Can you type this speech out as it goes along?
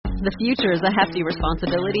The future is a hefty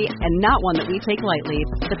responsibility and not one that we take lightly.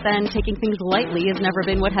 But then taking things lightly has never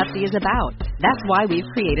been what Hefty is about. That's why we've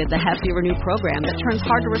created the Hefty Renew program that turns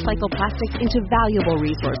hard-to-recycle plastics into valuable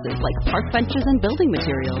resources like park benches and building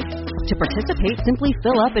materials. To participate, simply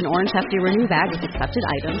fill up an orange Hefty Renew bag with accepted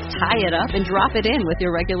items, tie it up, and drop it in with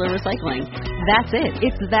your regular recycling. That's it.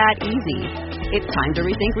 It's that easy. It's time to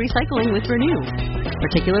rethink recycling with Renew.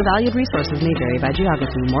 Particular valued resources may vary by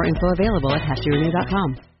geography. More info available at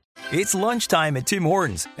heftyrenew.com. It's lunchtime at Tim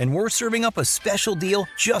Hortons, and we're serving up a special deal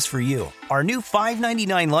just for you. Our new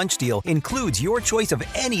 $5.99 lunch deal includes your choice of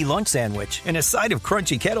any lunch sandwich and a side of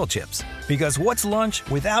crunchy kettle chips. Because what's lunch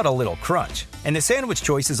without a little crunch? And the sandwich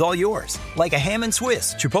choice is all yours, like a ham and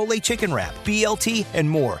Swiss, Chipotle chicken wrap, BLT, and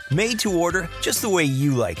more, made to order just the way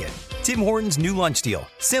you like it. Tim Hortons' new lunch deal.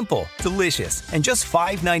 Simple, delicious, and just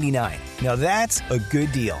 $5.99. Now that's a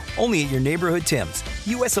good deal. Only at your neighborhood Tim's.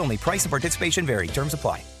 U.S. only. Price and participation vary. Terms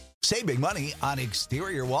apply. Save big money on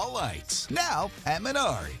exterior wall lights. Now at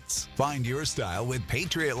Menards. Find your style with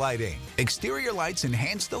Patriot Lighting. Exterior lights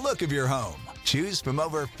enhance the look of your home. Choose from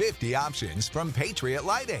over 50 options from Patriot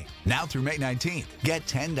Lighting. Now through May 19th, get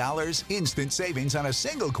 $10 instant savings on a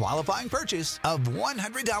single qualifying purchase of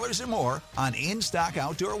 $100 or more on in-stock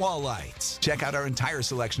outdoor wall lights. Check out our entire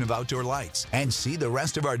selection of outdoor lights and see the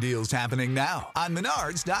rest of our deals happening now on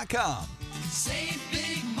Menards.com. Save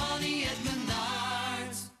big money at Menards.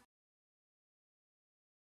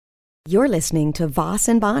 You're listening to Voss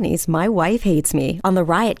and Bonnie's My Wife Hates Me on the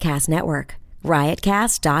Riotcast Network.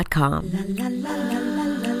 Riotcast.com.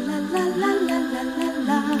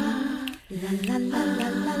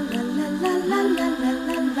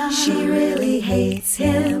 She really hates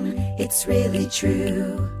him, it's really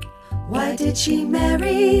true. Why did she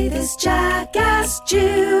marry this jackass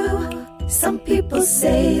Jew? Some people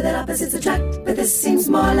say that opposites attract, but this seems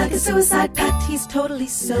more like a suicide pact. He's totally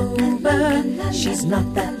sober, she's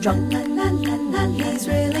not that drunk. He's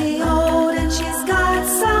really old and she's got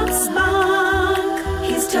some spunk.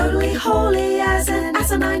 He's totally holy as an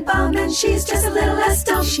asinine bomb, and she's just a little less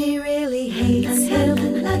dumb. She really hates him,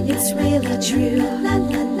 it's really true.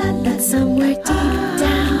 But somewhere deep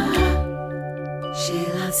down, she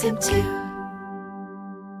loves him too.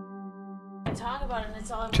 Talk about it and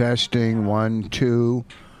it's all Testing 1 2.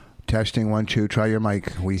 Testing 1 2. Try your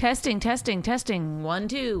mic. Testing 1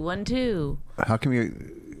 2 1 2. How come you?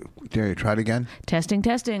 Dare you try it again? Testing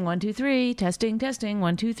 1 2 3. Testing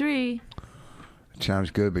 1 2 3. It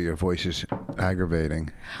sounds good, but your voice is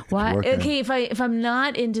aggravating. Why? Okay, if I'm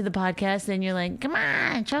not into the podcast, then you're like, come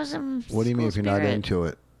on, show some. What do you mean if you're not into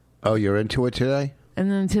it? Oh, you're into it today?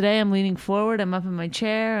 And then today I'm leaning forward. I'm up in my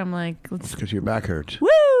chair. I'm like, let's. Because your back hurts. Woo!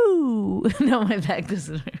 No, my back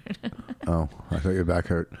doesn't hurt. Oh, I thought your back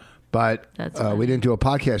hurt. But we didn't do a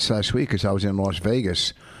podcast last week because I was in Las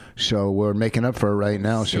Vegas. So we're making up for it right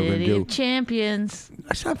now. So we're going to do. City of Champions.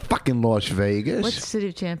 That's not fucking Las Vegas. What's City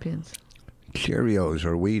of Champions? Cheerios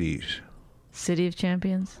or Wheaties. City of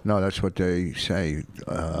Champions? No, that's what they say.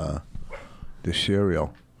 The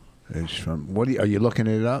cereal is from. Are you looking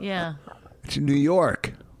it up? Yeah. It's in New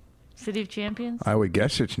York. City of Champions? I would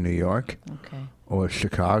guess it's New York. Okay. Or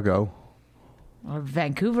Chicago. Or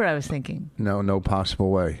Vancouver, I was thinking. No possible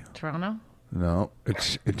way. Toronto? No,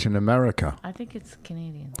 it's in America. I think it's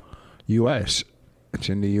Canadian. U.S. It's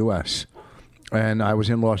in the U.S. And I was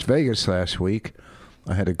in Las Vegas last week.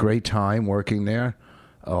 I had a great time working there.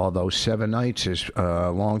 Although 7 nights is a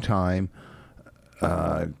long time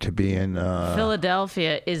to be in.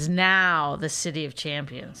 Philadelphia is now the City of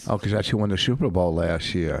Champions. Oh, because that's who won the Super Bowl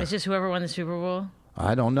last year. It's just whoever won the Super Bowl?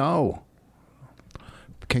 I don't know.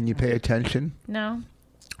 Can you pay attention? No.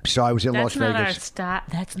 So I was in Las Vegas.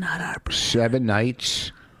 That's not our 7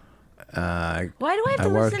 nights. Why do I have to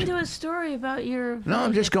listen to a story about your... No,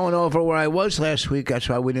 I'm just going over where I was last week. That's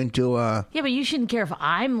why we didn't do a... Yeah, but you shouldn't care if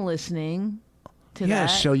I'm listening to that. Yeah,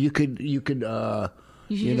 so you could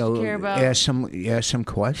care about... ask some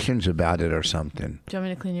questions about it or something. Do you want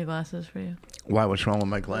me to clean your glasses for you? Why? What's wrong with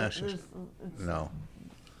my glasses? No.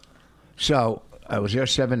 So I was there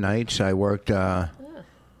 7 nights. I worked...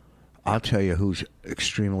 I'll tell you who's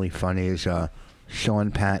extremely funny is Sean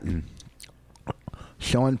Patton.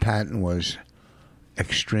 Sean Patton was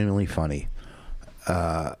extremely funny.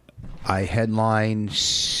 I I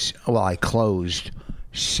closed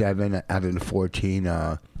 7 out of the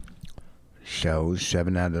 14 shows,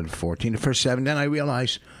 7 out of the 14. The first 7, then I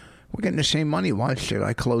realized we're getting the same money. Why should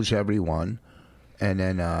I close every one? And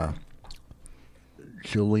then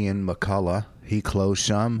Julian McCullough, he closed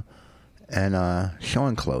some, and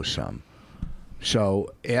Sean closed some.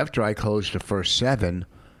 So after I closed the first 7,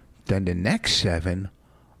 then the next 7,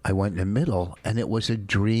 I went in the middle, and it was a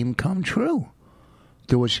dream come true.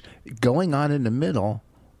 There was going on in the middle,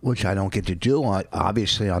 which I don't get to do.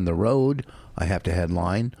 Obviously, on the road, I have to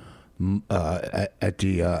headline. At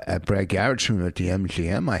Brad Garrett's room at the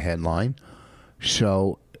MGM, I headline.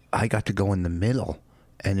 So I got to go in the middle,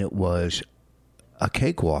 and it was a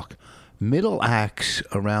cakewalk. Middle acts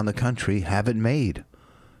around the country haven't made.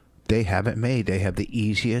 They haven't made. They have the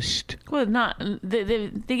easiest. Well,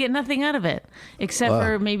 they get nothing out of it except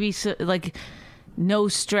for maybe like no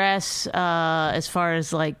stress as far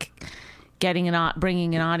as like bringing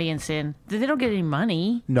an audience in. They don't get any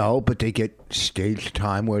money. No, but they get stage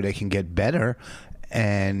time where they can get better, but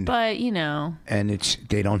and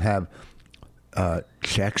they don't have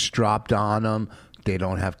checks dropped on them. They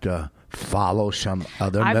don't have to follow some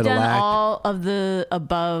other I've middle done act. all of the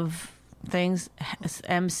above things: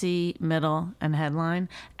 MC, middle, and headline.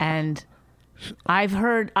 And I've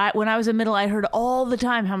heard when I was in middle, I heard all the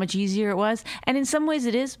time how much easier it was, and in some ways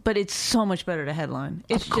it is, but it's so much better to headline.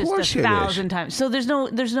 It's Of course just 1,000 times. So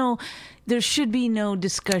there should be no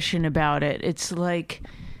discussion about it. It's like.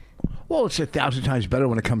 Well, it's 1,000 times better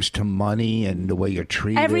when it comes to money and the way you're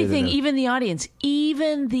treated. Everything, even the audience,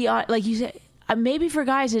 like you said. Maybe for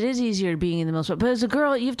guys it is easier being in the middle spot, but as a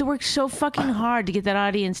girl you have to work so fucking hard to get that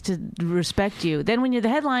audience to respect you. Then when you're the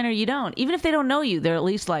headliner, you don't. Even if they don't know you, they're at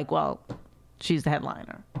least like, well, she's the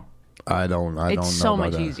headliner. I don't know. It's so about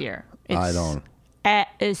much that. easier. I don't. It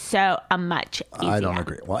is so much easier. I don't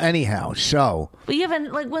agree. Well, anyhow, so. But you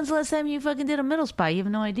haven't, like, when's the last time you fucking did a middle spot? You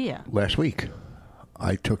have no idea. Last week.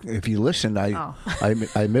 If you listened,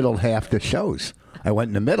 I middled half the shows. I went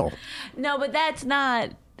in the middle. No, but that's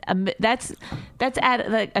not. That's at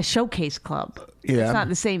like a showcase club. Yeah, it's not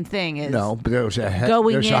the same thing as no. But there's a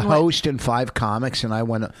host and 5 comics, and I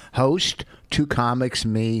went host, 2 comics,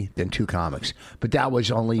 me, then 2 comics. But that was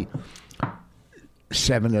only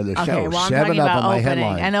 7 of the shows. Okay, well, I'm 7 talking of about them I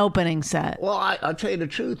headlined. an opening set. Well, I'll tell you the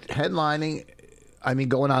truth. Headlining, I mean,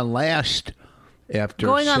 going on last after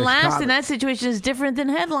going on 6 last comics. in that situation is different than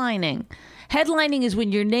headlining. Headlining is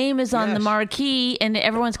when your name is on the marquee and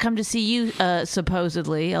everyone's come to see you,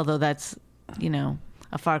 supposedly, although that's,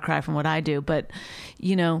 a far cry from what I do. But,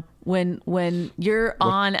 when you're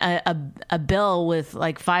on a bill with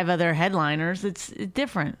like 5 other headliners, it's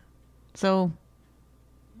different. So,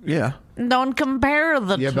 yeah. Don't compare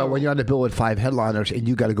the two. Yeah, but when you're on the bill with 5 headliners and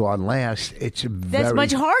you got to go on last, that's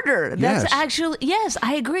much harder. That's Yes. actually, yes,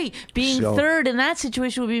 I agree. Being third in that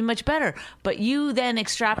situation would be much better. But you then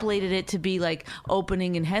extrapolated it to be like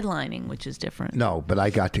opening and headlining, which is different. No, but I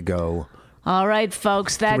got to go. All right,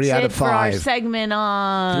 folks, that's 3 out it of for our 5. segment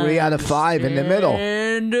on 3 out of 5 in the middle.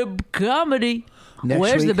 stand-up comedy. Next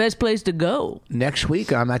Where's the week- best place to go? Next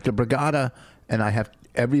week, I'm at the Brigada, and I have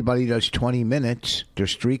everybody does 20 minutes.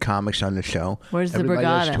 There's 3 comics on the show. Where's the Everybody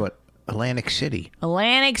Brigada? does Atlantic City.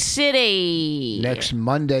 Atlantic City. Next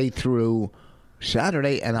Monday through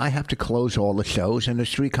Saturday, and I have to close all the shows, and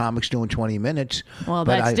there's 3 comics doing 20 minutes. Well,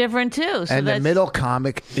 But that's different too. So and the middle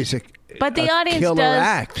comic is a But the a audience killer does.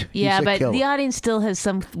 act. Yeah, He's a but killer. the audience still has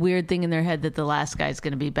some weird thing in their head that the last guy's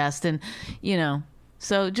going to be best, and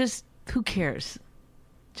so just who cares?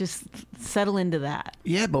 Just settle into that.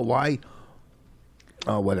 Yeah, but why?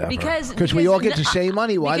 Oh, whatever. Because we all get the same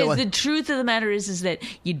money. Why do Because I? the truth of the matter is that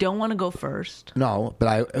you don't want to go first. No,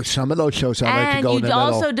 but some of those shows I like to go in the And you middle.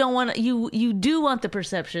 also don't want you do want the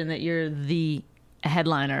perception that you're the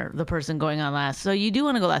headliner, the person going on last. So you do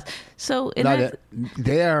want to go last. So in that,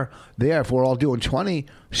 there, if we're all doing 20,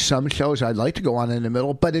 some shows I'd like to go on in the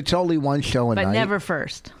middle, but it's only one show a night. but never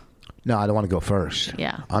first. No, I don't want to go first.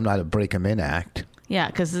 Yeah. I'm not a break 'em in act. Yeah,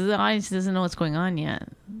 because the audience doesn't know what's going on yet.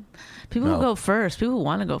 People who go first, people who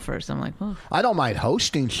want to go first. I'm like, oh, I don't mind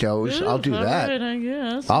hosting shows. I'll do that. Right, I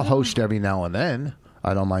guess. I'll host every now and then.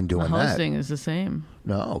 I don't mind doing that. Hosting is the same.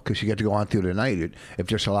 No, because you get to go on through the night. If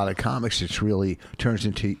there's a lot of comics, it's really turns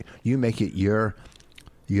into you make it your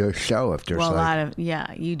show. If there's Well, a lot of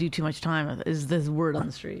you do too much time. Is this word on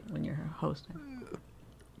the street when you're hosting?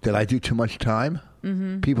 Did I do too much time?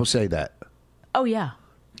 Mm-hmm. People say that. Oh yeah.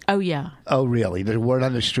 Oh yeah. Oh really? The word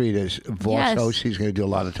on the street is Voss Yes. host. He's going to do a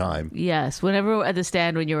lot of time. Yes. Whenever at the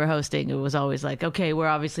stand when you were hosting, it was always like, okay, we're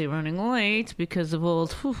obviously running late because of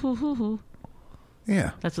old.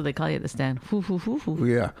 Yeah. That's what they call you at the stand.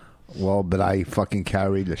 Yeah. Well, but I fucking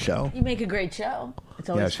carried the show. You make a great show. It's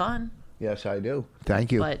always Yes. fun. Yes, I do.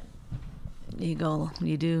 Thank you. But you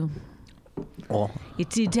do. Well,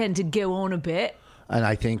 You tend to go on a bit. and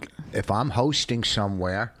I think if I'm hosting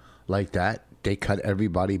somewhere like that, they cut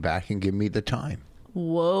everybody back and give me the time.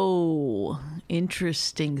 Whoa.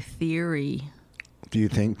 Interesting theory. Do you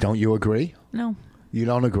think? Don't you agree? No. You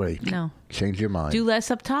don't agree? No. Change your mind. Do less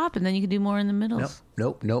up top, and then you can do more in the middles.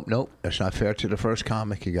 Nope. That's not fair to the first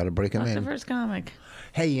comic. You got to break them Not in. the first comic.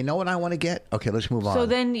 Hey, you know what I want to get? Okay, let's move on. So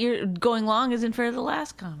then you're going long isn't fair to the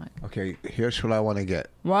last comic. Okay, here's what I want to get.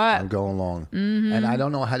 What? I'm going long. Mm-hmm. And I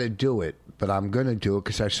don't know how to do it, but I'm going to do it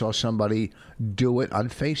because I saw somebody do it on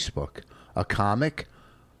Facebook. A comic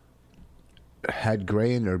had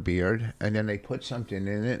gray in their beard, and then they put something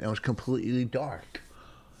in it, and it was completely dark.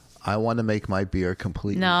 I want to make my beard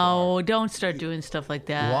completely dark. Don't start doing stuff like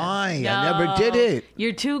that. Why? No. I never did it.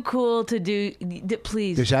 You're too cool to do.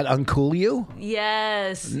 Please. Does that uncool you?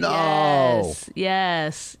 Yes. No.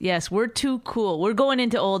 Yes. We're too cool. We're going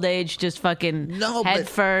into old age just fucking head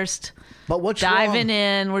first. But what's diving wrong?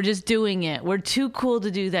 in. We're just doing it. We're too cool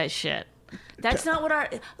to do that shit. That's not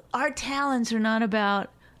what our talents are not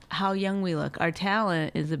about how young we look. Our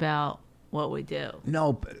talent is about what we do.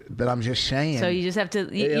 No, but I'm just saying. So you just have to.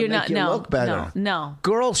 It'll make you look better. No.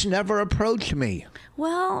 Girls never approach me.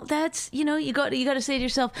 Well, that's you got to say to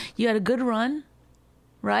yourself, you had a good run,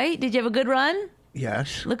 right? Did you have a good run?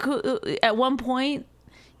 Yes. Look, at one point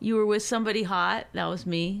you were with somebody hot. That was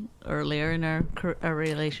me earlier in our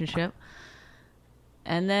relationship,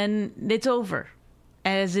 and then it's over,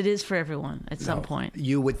 as it is for everyone at some point.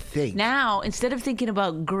 You would think. Now, instead of thinking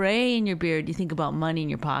about gray in your beard, you think about money in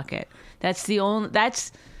your pocket. That's the only.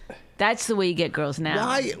 That's the way you get girls now.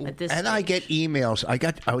 Why? At this and stage. I get emails.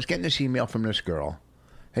 I was getting this email from this girl.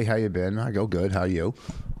 Hey, how you been? I go, good. How you?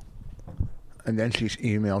 And then she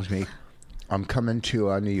emails me. I'm coming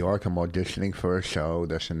to New York. I'm auditioning for a show.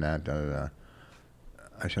 This and that. Da, da, da.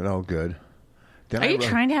 I said, oh, good. Then Are you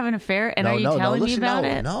trying to have an affair? And are you telling me about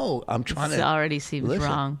it? No, I'm trying to. It already seems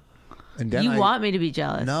wrong. And then you want me to be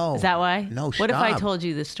jealous? No. Is that why? No, What if I stop. told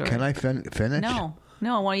you this story? Can I finish?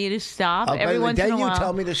 No, I want you to stop every but once in a while. Then you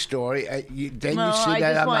tell me the story. Then you see I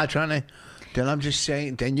that just I'm want- not trying to. Then I'm just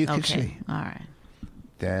saying. Then you can Okay, see. all right.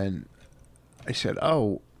 Then I said,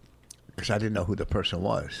 oh, because I didn't know who the person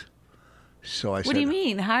was. So I said, What do you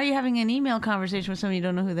mean? How are you having an email conversation with somebody you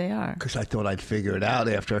don't know who they are? Because I thought I'd figure it out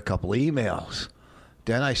after a couple of emails.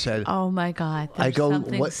 Then I said, Oh my God! There's I go,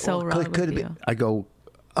 something what so wrong could with it be? you. I go,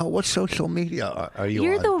 oh, what social media are you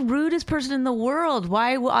You're on? the rudest person in the world.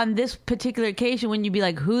 Why, on this particular occasion, wouldn't you be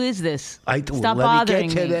like, "Who is this? Stop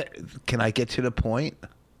bothering me." Can I get to the point?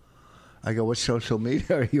 I go, what social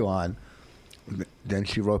media are you on? Then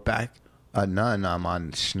she wrote back, none. I'm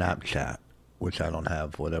on Snapchat, which I don't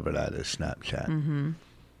have, whatever that is, Snapchat. Mm-hmm.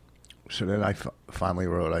 So then I finally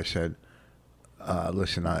wrote, I said,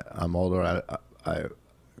 listen, I'm older. I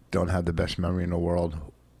don't have the best memory in the world.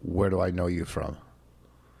 Where do I know you from?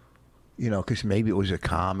 You know, because maybe it was a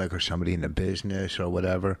comic or somebody in the business or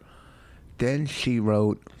whatever. Then she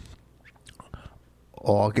wrote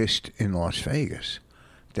August in Las Vegas.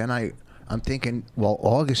 Then I'm thinking, well,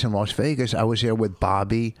 August in Las Vegas, I was there with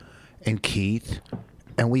Bobby and Keith,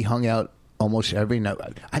 and we hung out almost every night.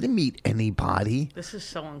 I didn't meet anybody. This is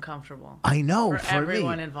so uncomfortable. I know for for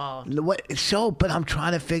everyone me. involved. But I'm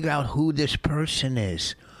trying to figure out who this person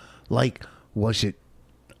is. Like, was it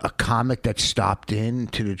a comic that stopped in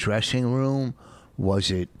to the dressing room? Was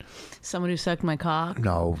it Someone who sucked my cock.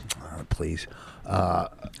 no? Please. I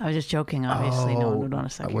was just joking. Obviously, no one would want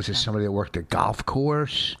to suck. Was your it cock. somebody that worked a golf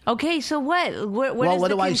course? Okay, so what? What Well, is what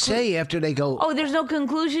the do I say after they go? Oh, there's no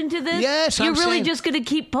conclusion to this? Yes, You're I'm really saying- just going to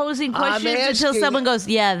keep posing I'm questions until asking- someone goes,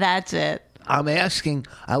 yeah, that's it. I'm asking,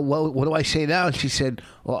 what do I say now? And she said,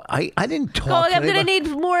 well, I didn't talk Oh, to I'm going to anybody.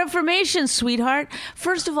 need more information, sweetheart.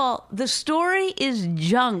 First of all, the story is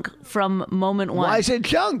junk from moment one. Why is it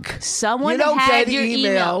junk? Someone you don't had get your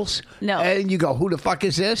email. emails. No. And you go, who the fuck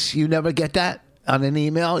is this? You never get that on an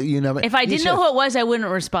email? You never. If I you didn't said- know who it was, I wouldn't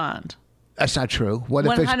respond. That's not true. What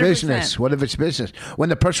if it's 100%. business? What if it's business? When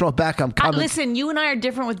the person wrote back, I'm coming. Listen, you and I are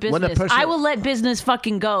different with When the business. person- I will let business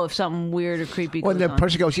fucking go if something weird or creepy when goes the on.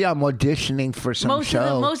 person goes, yeah, I'm auditioning for some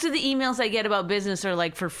show. Most of the emails I get about business are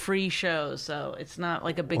like for free shows, so it's not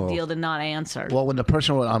like a big deal to not answer. Well, when the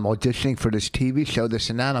person wrote, I'm auditioning for this TV show, this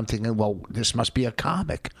and that, I'm thinking, well, this must be a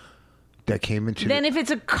comic that came into Then if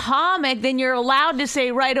it's a comic, then you're allowed to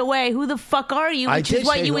say right away, who the fuck are you? I Which did is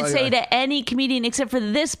what say you who would I say am. to any comedian except for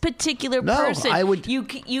this particular No, person. I would- You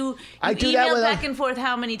I do that emailed with back and forth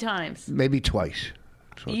how many times? maybe twice.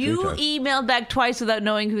 So You three times. emailed back twice without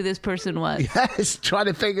knowing who this person was. Yes, trying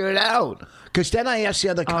to figure it out. Because then I asked the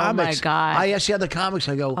other Oh, my comics. God. I asked the other comics.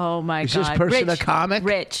 I go, Oh my is God! this person Rich, a comic?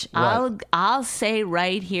 Rich, What? I'll say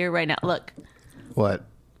right here, right now. Look, What?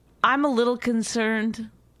 I'm a little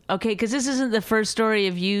concerned. Okay, because this isn't the first story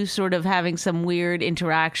of you sort of having some weird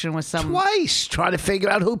interaction with some. Twice trying to figure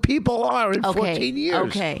out who people are in 14 years.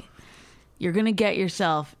 Okay. you're going to get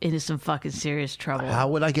yourself into some fucking serious trouble. How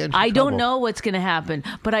would I get into I trouble? don't know what's going to happen,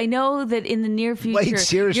 but I know that in the near future,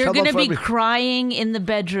 serious you're trouble going to be for me? crying in the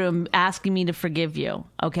bedroom asking me to forgive you.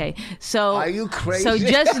 Okay? So Are you crazy? So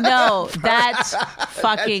just know that's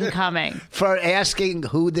fucking coming. For asking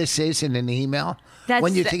who this is in an email?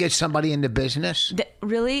 When you think it's somebody in the business?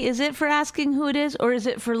 Really? Is it for asking who it is, or is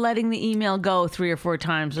it for letting the email go 3 or 4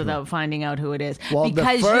 times without finding out who it is? Well,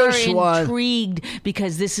 because the first you're intrigued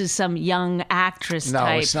because this is some young actress No,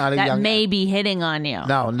 type it's not a that young- may be hitting on you.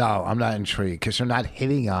 No, I'm not intrigued because they're not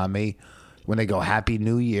hitting on me when they go Happy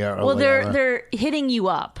New Year or Well, whatever. they're hitting you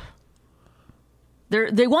up.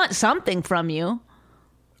 They want something from you.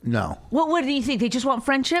 No. What do you think? They just want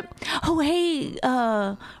friendship? Oh, hey,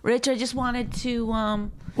 Rich, I just wanted to.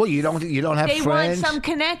 Well, you don't have They friends? want some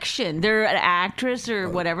connection. They're an actress or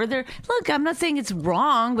whatever. Look, I'm not saying it's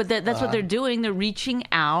wrong, but that's what they're doing. They're reaching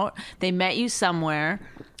out. They met you somewhere.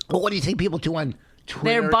 Well, what do you think people do on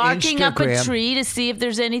Twitter, They're barking up a Instagram? tree to see if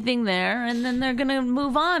there's anything there, and then they're going to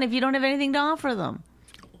move on if you don't have anything to offer them.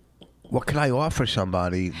 What can I offer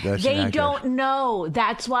somebody that's an They actress? don't know.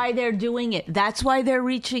 That's why they're doing it. That's why they're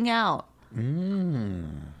reaching out.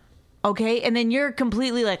 Okay, and then you're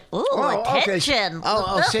completely like, ooh, okay. Attention.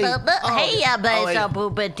 See. Hey, wait.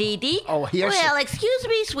 Booba Dee. Oh, here's- Well, excuse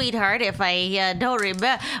me, sweetheart, if I don't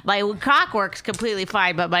remember. My cock works completely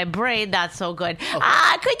fine, but my brain not so good. Could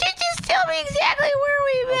you just tell me exactly where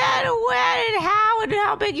we met, and when, and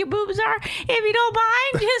how big your boobs are, if you don't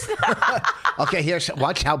mind? Just Okay,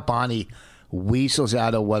 watch how Bonnie weasels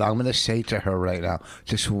out of what I'm going to say to her right now.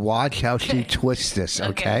 Just watch how she twists this,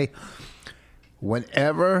 okay?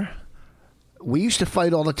 Whenever we used to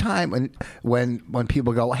fight all the time when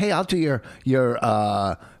people go, hey, I'll do your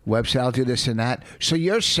website, I'll do this and that. So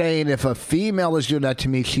you're saying if a female is doing that to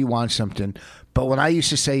me, she wants something. But when I used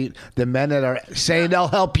to say the men that are saying they'll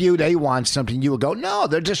help you, they want something, you would go, no,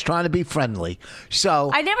 they're just trying to be friendly. So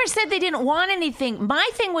I never said they didn't want anything. My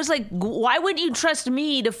thing was like, why wouldn't you trust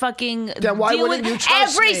me to fucking Then why deal wouldn't with you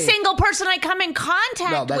trust every me? single person I come in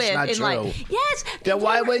contact No, that's with not in true. life? Yes. Then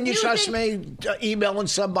why wouldn't you trust think- me emailing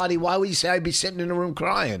somebody? Why would you say I'd be sitting in a room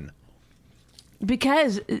crying?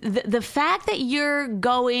 Because the fact that you're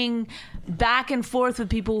going back and forth with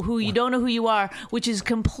people who you don't know who you are, which is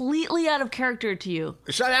completely out of character to you.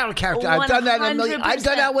 It's not out of character. I've done that. I've done 100%.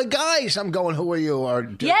 that with guys. I'm going, who are you? Or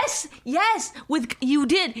Yes. With you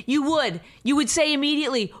would say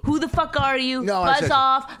immediately, "Who the fuck are you? No, I Buzz said-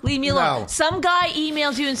 off, leave me alone." No. Some guy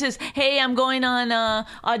emails you and says, "Hey, I'm going on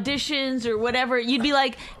auditions or whatever." You'd be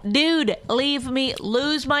like, "Dude, leave me,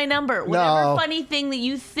 lose my number." Whatever No. funny thing that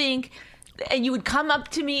you think. And you would come up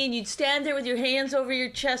to me and you'd stand there with your hands over your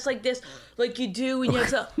chest like this, like you do when you have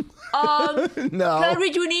to, No. can I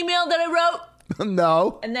read you an email that I wrote?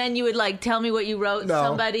 No. And then you would like tell me what you wrote to No.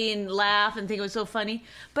 somebody and laugh and think it was so funny.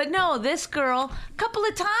 But no, this girl, a couple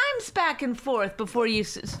of times back and forth before you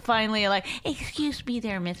finally are like, excuse me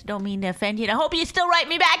there, miss, don't mean to offend you. And I hope you still write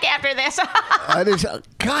me back after this.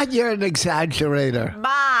 God, you're an exaggerator.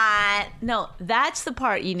 But no, that's the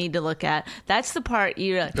part you need to look at. That's the part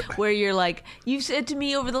where you're like, you've said to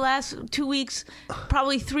me over the last 2 weeks,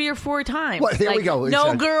 probably 3 or 4 times. Well, here we like, go. No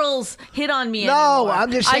Exactly. girls hit on me No, anymore.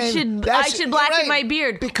 I'm just saying I should blacken you're right. my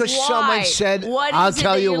beard. Because Why? someone said, What I'll is it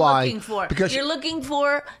tell that you you're why. Looking for? Because you're looking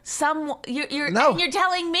for some. You're No. and you're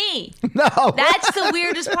telling me. No. That's the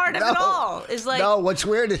weirdest part of it all. Is like no, what's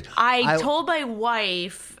weird is I told my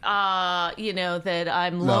wife, that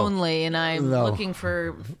I'm lonely and I'm looking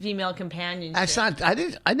for female companionship. That's not.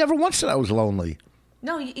 I never once said I was lonely.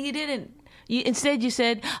 No, you didn't. Instead, you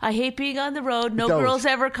said, I hate being on the road. No No. girls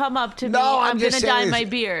ever come up to me. No, I'm I'm going just to dye saying my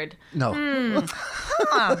it's- beard. No.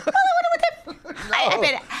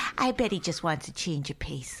 I bet he just wants to change a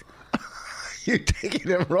pace. You're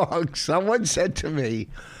taking it wrong. Someone said, And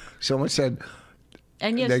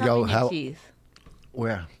you have They some go, in your how- teeth.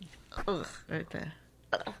 where? Ugh, right there.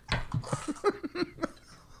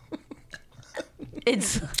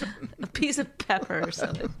 It's a piece of pepper or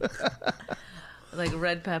something. Like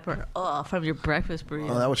red pepper. Oh, from your breakfast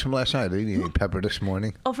burrito. Oh, that was from last night. I didn't eat pepper this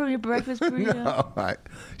morning. Oh, from your breakfast burrito? All right.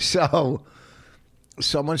 So,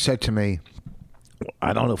 someone said to me,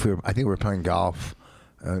 I don't know if I think we were playing golf.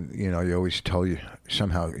 You always tell you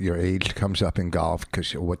somehow your age comes up in golf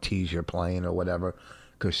because what tees you're playing or whatever.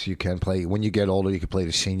 Because you can play, when you get older, you can play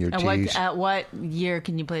the senior tees. At what year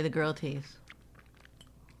can you play the girl tees?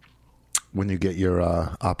 When you get your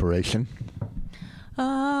operation.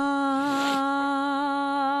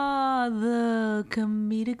 The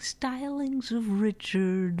comedic stylings of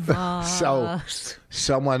Richard Voss. So,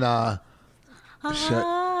 someone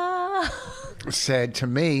said to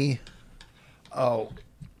me, oh,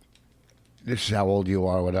 this is how old you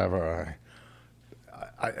are, whatever.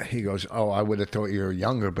 He goes, oh, I would have thought you were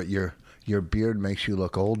younger, but your beard makes you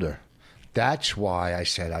look older. That's why I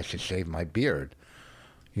said I should shave my beard.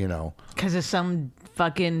 You know, because of some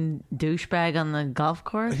fucking douchebag on the golf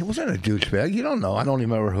course. He wasn't a douchebag. You don't know. I don't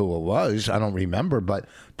remember who it was. I don't remember, but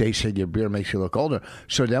they said your beard makes you look older.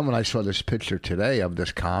 So then when I saw this picture today of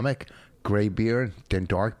this comic, gray beard, then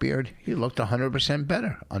dark beard, he looked 100%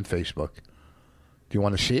 better on Facebook. Do you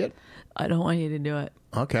want to see it? I don't want you to do it.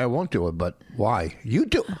 Okay, I won't do it, but why? You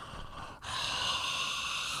do.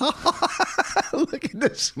 Look at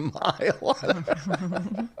the smile.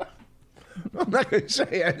 I'm not going to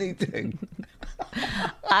say anything.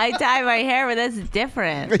 I dye my hair, but that's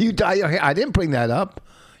different. You dye your hair? I didn't bring that up.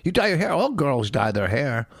 You dye your hair. All girls dye their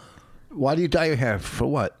hair. Why do you dye your hair? For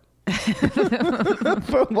what?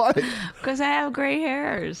 For what? Because I have gray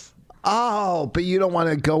hairs. Oh, but you don't want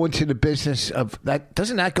to go into the business of that.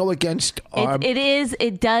 Doesn't that go against our...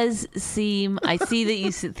 It does seem... I see that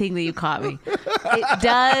you think that you caught me. It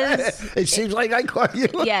does... It seems like I caught you.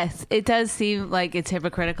 Yes, it does seem like it's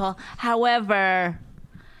hypocritical. However,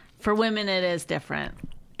 for women, it is different.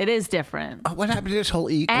 It is different. What happened to this whole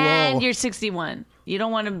equal... And you're 61. You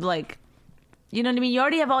don't want to, like... You know what I mean? You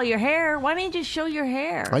already have all your hair. Why don't you just show your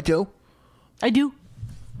hair? I do. I do.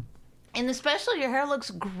 In the special, your hair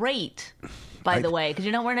looks great, by the way, because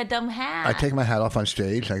you're not wearing a dumb hat. I take my hat off on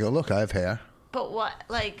stage. I go, look, I have hair. But what,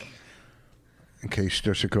 like... In case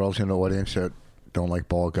there's girls in the audience that don't like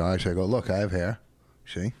bald guys, I go, look, I have hair.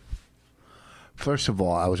 See? First of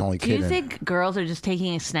all, I was only kidding. Do you think girls are just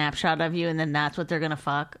taking a snapshot of you and then that's what they're going to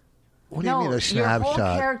fuck? What do you mean a snapshot? Your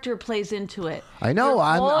whole character plays into it. I know.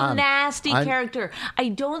 I'm nasty character. I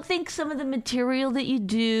don't think some of the material that you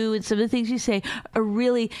do and some of the things you say are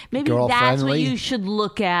really... Maybe that's what you should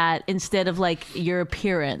look at instead of like your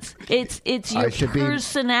appearance. It's your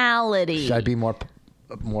personality. Should I be more...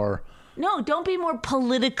 No, don't be more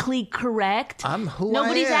politically correct. I'm who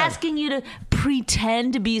Nobody's I am. asking you to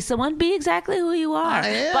pretend to be someone. Be exactly who you are. I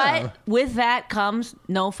am. But with that comes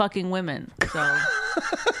no fucking women. So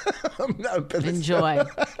enjoy.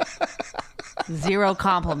 Zero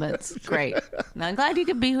compliments. Great. Now, I'm glad you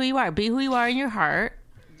could be who you are. Be who you are in your heart.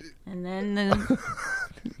 And then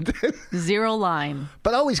zero line.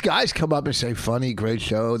 But always guys come up and say, funny, great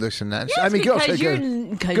show, this and that. Yes, I mean, because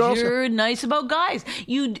you're nice about guys.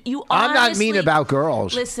 You I'm not mean about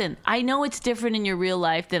girls. Listen, I know it's different in your real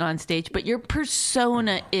life than on stage, but your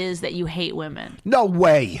persona is that you hate women. No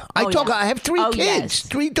way. I have 3 kids, yes.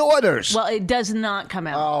 3 daughters. Well, it does not come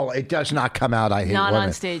out. Oh, it does not come out. I hate not women.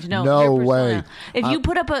 On stage. No, no way. If you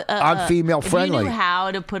put up I'm female friendly. If you knew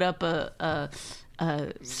how to put up a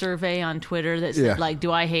survey on Twitter that said, like,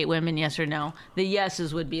 do I hate women, yes or no? The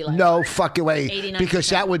yeses would be like... No fucking way. 89%. Because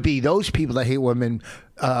that would be those people that hate women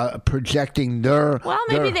projecting their... Well,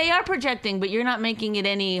 maybe they are projecting, but you're not making it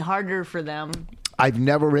any harder for them. I've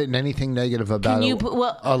never written anything negative about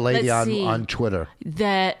a lady on Twitter.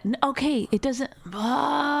 Okay, it doesn't...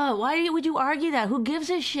 why would you argue that? Who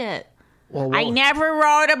gives a shit? Well, I never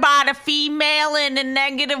wrote about a female in a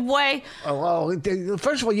negative way. Well,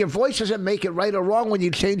 first of all, your voice doesn't make it right or wrong when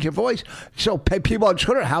you change your voice. So people on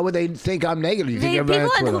Twitter, how would they think I'm negative?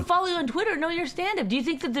 People who follow you on Twitter know your stand-up. Do you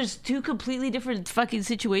think that there's 2 completely different fucking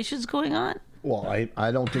situations going on? Well,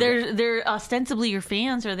 I don't think... They're ostensibly your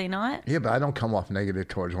fans, are they not? Yeah, but I don't come off negative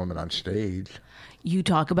towards women on stage. You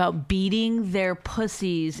talk about beating their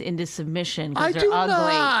pussies into submission I because they're ugly.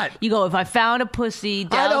 Not. You go, if I found a pussy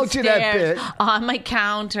downstairs I don't do that bit. on my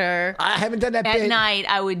counter... I haven't done that at bit. At night,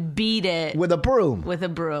 I would beat it. With a broom. With a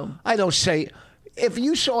broom. I don't say... If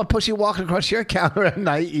you saw a pussy walking across your counter at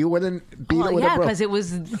night, you wouldn't beat it with a broom. Yeah, because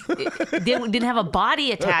it didn't have a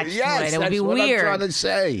body attached to it. It would be weird. That's what I'm trying to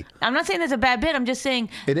say. I'm not saying that's a bad bit. I'm just saying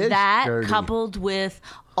it is that dirty. Coupled with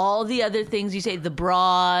all the other things you say, the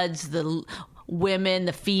broads, the women,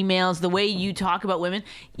 the females, the way you talk about women,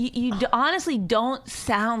 you honestly don't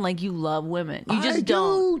sound like you love women. You just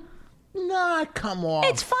don't. Nah, come on.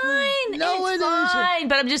 It's fine. No, it's fine.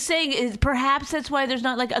 But I'm just saying, perhaps that's why there's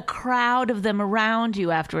not like a crowd of them around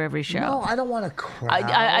you after every show. No, I don't want a crowd.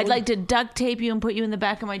 I'd like to duct tape you and put you in the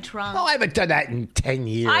back of my trunk. No, I haven't done that in 10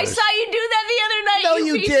 years. I saw you do that the other night. No,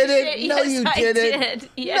 you didn't. No, you didn't. Did.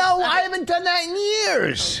 Yes, no, I haven't done that in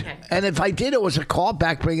years. Okay. And if I did, it was a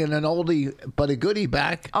callback bringing an oldie but a goodie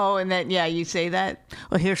back. Oh, and then, yeah, you say that?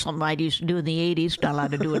 Well, here's something I used to do in the 80s. Not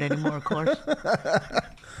allowed to do it anymore, of course.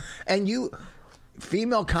 And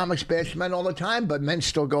female comics bash men all the time, but men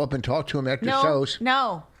still go up and talk to them after shows.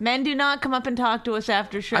 No, men do not come up and talk to us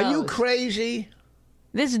after shows. Are you crazy?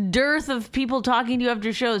 This dearth of people talking to you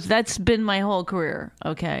after shows, that's been my whole career,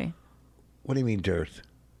 okay? What do you mean dearth?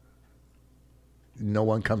 no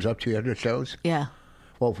one comes up to you at the shows? Yeah.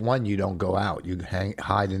 Well, if one, you don't go out. You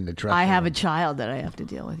hide in the dressing I have a room. child that I have to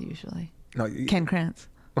deal with usually. No, Ken Krantz.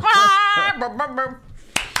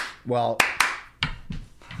 Well,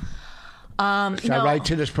 should I write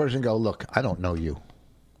to this person and go, look, I don't know you.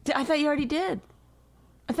 I thought you already did.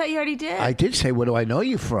 I did say, where do I know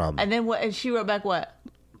you from? And then what? And she wrote back what?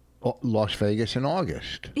 Las Vegas in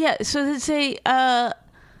August. Yeah. So they say,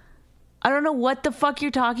 I don't know what the fuck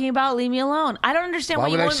you're talking about. Leave me alone. I don't understand why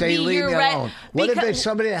would you I won't say be leave here me right. alone? What if there's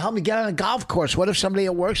somebody to help me get on a golf course? What if somebody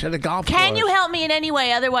that works at a golf course? Can you help me in any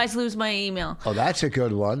way? Otherwise, lose my email. Oh, that's a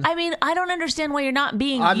good one. I mean, I don't understand why you're not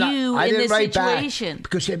being I in didn't this write situation. back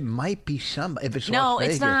because it might be somebody. If it's No, Las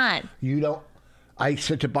it's Vegas, not. You don't. I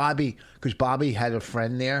said to Bobby because Bobby had a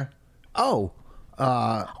friend there. I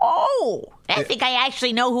think I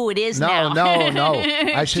actually know who it is now. No.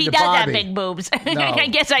 I said she to does have Bobby, big boobs. No. I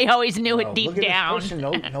guess I always knew it deep look at down. This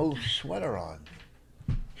person, no sweater on.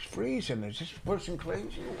 It's freezing. Is this person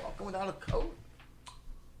crazy? Walking without a coat?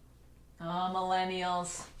 Oh,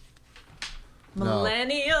 millennials. No.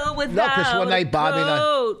 Millennial without No, because one night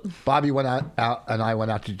Bobby went out and I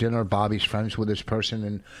went out to dinner. Bobby's friends with this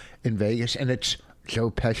person in Vegas, and it's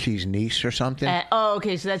Joe Pesci's niece or something.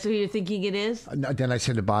 Okay, so that's who you're thinking it is? Then I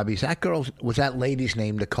said to Bobby, was that lady's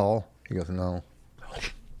name Nicole? He goes, no.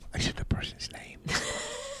 I said the person's name.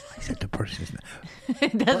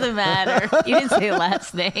 It doesn't matter. You didn't say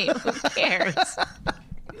last name. Who cares?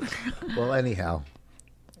 Well, anyhow,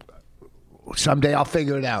 someday I'll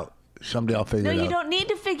figure it out. No, you don't need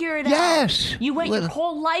to figure it out. Yes. You went your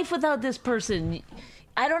whole life without this person.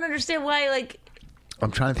 I don't understand why, I'm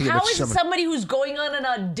trying to think how of is somebody who's going on an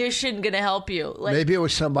audition going to help you? Maybe it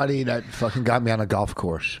was somebody that fucking got me on a golf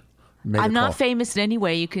course. I'm not famous in any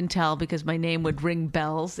way, you can tell, because my name would ring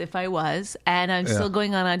bells if I was, and I'm still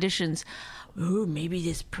going on auditions. Ooh, maybe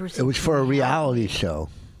this person. It was for a reality show.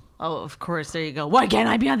 Oh, of course. There you go. Why can't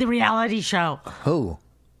I be on the reality show? Who?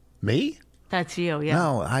 Me? That's you, yeah.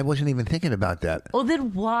 No, I wasn't even thinking about that. Well,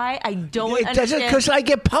 then why? I don't understand. Because I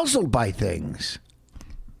get puzzled by things.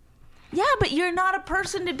 Yeah, but you're not a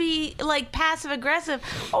person to be passive aggressive.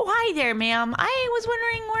 Oh, hi there, ma'am. I was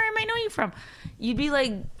wondering where I know you from. You'd be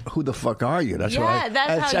like, who the fuck are you? That's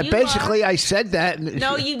that's how you basically are. I said that.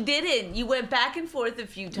 No, you didn't. You went back and forth a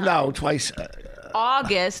few times. No, twice.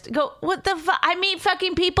 August. Go. What the fuck? I meet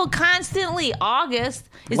fucking people constantly. August.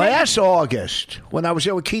 Last August, when I was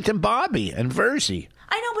there with Keith and Bobby and Verzi.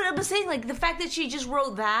 I know, but I'm saying the fact that she just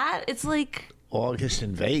wrote that. It's like August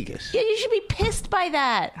in Vegas. Yeah, you should be pissed by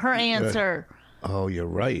that. Her answer. Oh, you're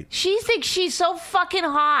right. She thinks she's so fucking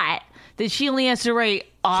hot that she only has to write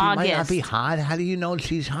August. She might not be hot. How do you know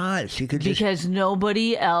she's hot? She could just... Because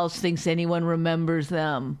nobody else thinks anyone remembers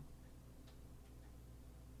them.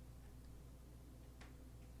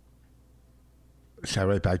 Should I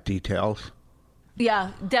write back details?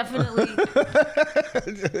 Yeah, definitely.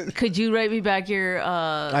 Could you write me back your...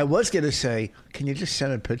 I was going to say, can you just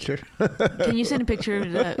send a picture? Can you send a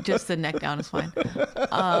picture? Just the neck down is fine.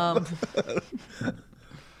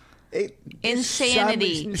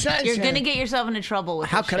 Insanity. You're going to get yourself into trouble with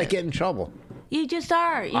How this can I shit. get in trouble? You just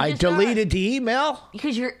are. I deleted the email?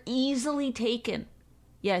 Because you're easily taken.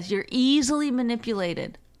 Yes, you're easily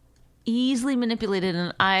manipulated. Easily manipulated.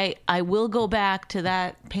 And I will go back to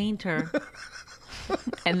that painter.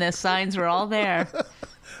 And the signs were all there.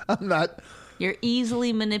 I'm not. You're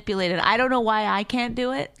easily manipulated. I don't know why I can't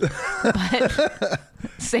do it, but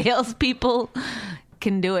salespeople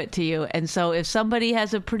can do it to you. And so if somebody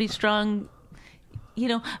has a pretty strong,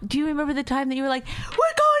 do you remember the time that you were like, we're going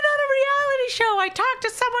on a reality show. I talked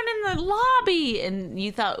to someone in the lobby. And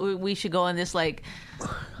you thought we should go on this It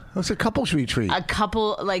was a couples retreat. a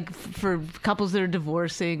couple, for couples that are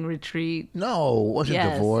divorcing retreat. No, it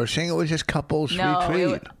wasn't divorcing. It was just couples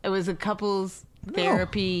retreat. It was a couples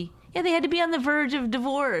therapy. Yeah, they had to be on the verge of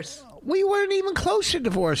divorce. We weren't even close to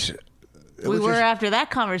divorce. We were after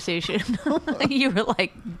that conversation. You were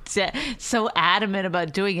so adamant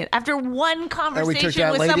about doing it. After one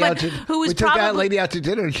conversation with someone who was we took that lady out to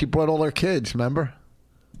dinner and she brought all her kids, remember?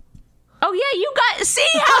 Oh, yeah, you got... See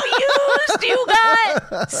how used you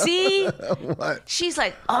got? See? What? She's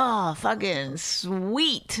like, oh, fucking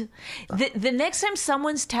sweet. The next time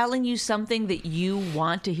someone's telling you something that you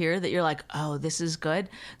want to hear, that you're like, oh, this is good,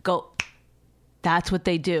 go, that's what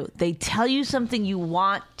they do. They tell you something you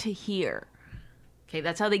want to hear. Okay,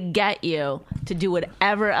 that's how they get you to do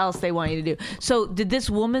whatever else they want you to do. So did this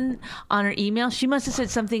woman on her email, she must have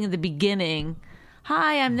said something in the beginning.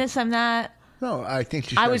 Hi, I'm this, I'm that. No, I think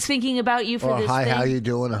she I said, was thinking about you for or this hi, thing. how you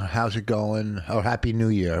doing? Or how's it going? Or Happy New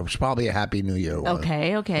Year. It was probably a Happy New Year one.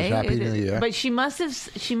 Okay. It was Happy New Year. But she must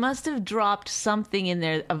have dropped something in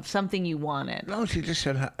there of something you wanted. No, she just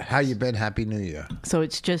said, how you been? Happy New Year. So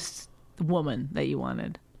it's just woman that you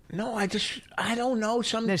wanted. No, I don't know.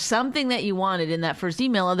 There's something that you wanted in that first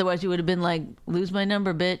email. Otherwise, you would have been like, lose my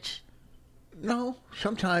number, bitch. No,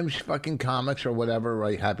 sometimes fucking comics or whatever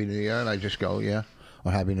write Happy New Year, and I just go, yeah,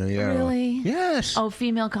 or Happy New Year. Really? Yes. Oh,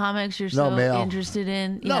 female comics you're No, so male. interested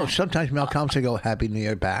in? No, Yeah. sometimes male comics, I go Happy New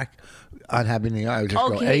Year back. On Happy New Year, I would just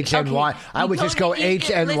go Okay, HNY. okay. I would You just don't go need-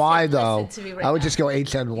 HNY, though. listen to me right I would now. just go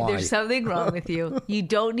HNY. There's something wrong with you. You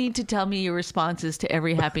don't need to tell me your responses to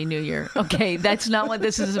every Happy New Year. Okay, that's not what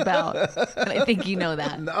this is about. And I think you know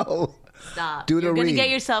that. No. Stop. Do the You're going to read. get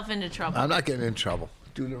yourself into trouble. I'm not getting in trouble.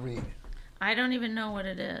 Do the read. I don't even know what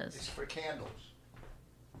it is. It's for candles.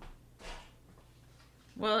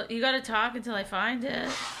 Well, you got to talk until I find it.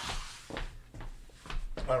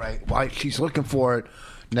 All right. Well, she's looking for it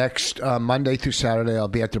next Monday through Saturday. I'll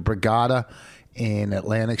be at the Brigada in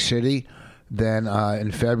Atlantic City. Then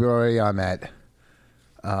in February, I'm at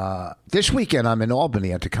this weekend. I'm in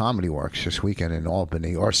Albany at the Comedy Works. This weekend in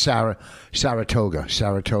Albany or Saratoga,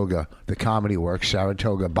 the Comedy Works,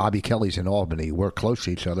 Saratoga. Bobby Kelly's in Albany. We're close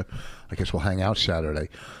to each other. I guess we'll hang out Saturday.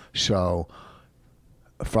 So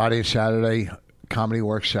Friday and Saturday, Comedy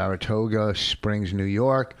Works, Saratoga, Springs, New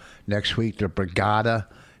York. Next week, the Brigada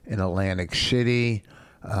in Atlantic City.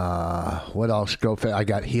 What else? I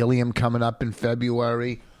got Helium coming up in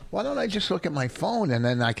February. Why don't I just look at my phone and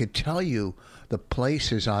then I could tell you the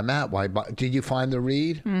places I'm at? Why? Did you find the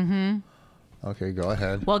read? Mm-hmm. Okay, go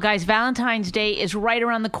ahead. Well, guys, Valentine's Day is right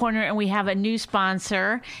around the corner, and we have a new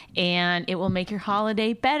sponsor, and it will make your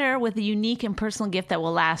holiday better with a unique and personal gift that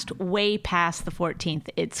will last way past the 14th.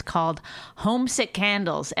 It's called Homesick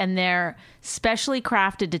Candles, and they're specially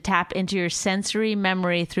crafted to tap into your sensory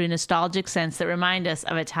memory through nostalgic scents that remind us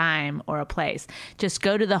of a time or a place. Just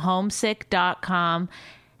go to the homesick.com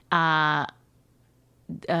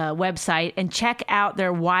website and check out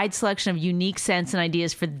their wide selection of unique scents and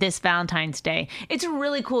ideas for this Valentine's Day. It's a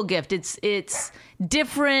really cool gift. It's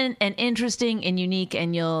different and interesting and unique,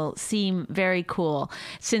 and you'll seem very cool.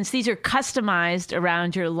 Since these are customized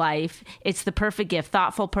around your life, it's the perfect gift,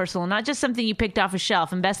 thoughtful, personal, not just something you picked off a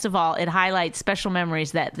shelf. And best of all, it highlights special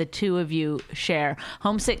memories that the two of you share.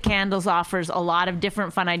 Homesick Candles offers a lot of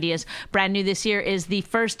different fun ideas. Brand new this year is the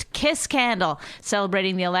First Kiss Candle,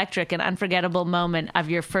 celebrating the electric and unforgettable moment of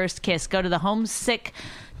your first kiss. Go to the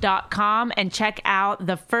homesick.com and check out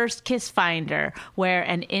the First Kiss Finder, where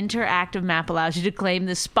an interactive map allows you to claim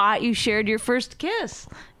the spot you shared your first kiss.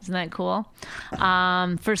 Isn't that cool?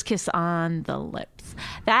 First kiss on the lips.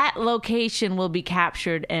 That location will be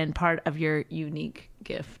captured and part of your unique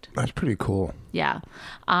gift. That's pretty cool. Yeah.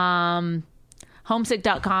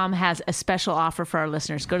 Homesick.com has a special offer for our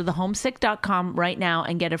listeners. Go to the homesick.com right now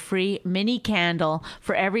and get a free mini candle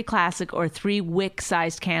for every classic or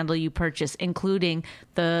 3-wick-sized candle you purchase, including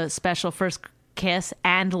the special First Kiss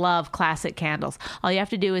and Love classic candles. All you have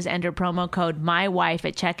to do is enter promo code MYWIFE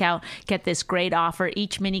at checkout. Get this great offer.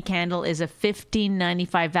 Each mini candle is a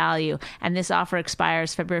 $15.95 value, and this offer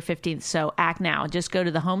expires February 15th, so act now. Just go to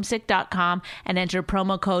thehomesick.com and enter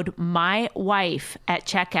promo code MYWIFE at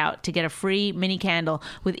checkout to get a free mini candle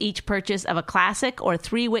with each purchase of a classic or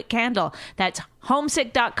 3-wick candle. That's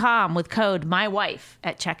homesick.com with code MYWIFE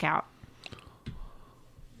at checkout.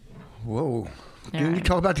 Whoa. Didn't you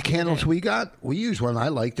talk about the candles we got? We used one. I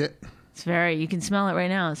liked it. It's you can smell it right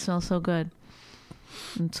now. It smells so good.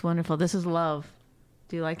 It's wonderful. This is Love.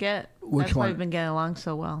 Do you like it? Which That's one? why we've been getting along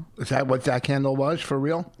so well. Is that what that candle was for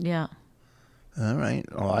real? Yeah. All right.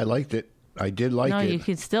 Oh, I liked it. I did like No, it. you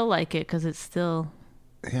could still like it because it's still.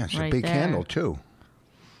 Yeah, it's right a big there. candle too.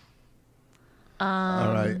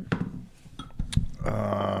 All right.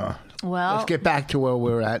 Well, Let's get back to where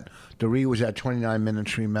we're at. The read was at 29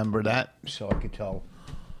 minutes. Remember that? So I could tell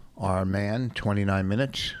our man 29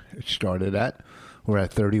 minutes. It started at. We're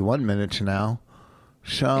at 31 minutes now.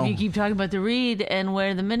 So if you keep talking about the read and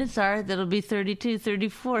where the minutes are, that'll be 32,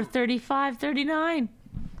 34, 35, 39.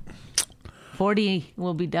 40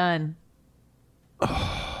 will be done.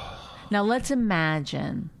 Now let's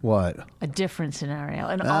imagine what? a different scenario,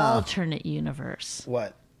 an alternate universe,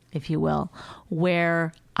 What? if you will,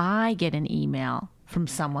 where I get an email from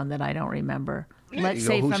someone that I don't remember. Let's you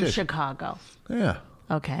go, say "Who's from this?" Chicago. Yeah.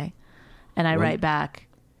 Okay. And I Right. write back,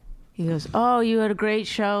 He goes, "Oh, you had a great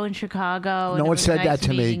show in Chicago." No one said that to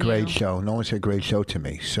me. meeting Great you." show. No one said great show to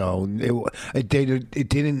me. So it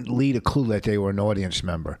didn't lead a clue that they were an audience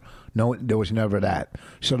member. No, there was never that.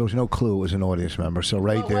 So there was no clue it was an audience member. So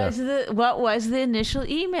right there. What was the initial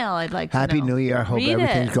email? I'd like to know. Happy New Year. Hope Read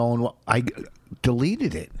everything's it. going well. I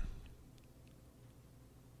deleted it.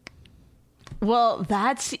 Well,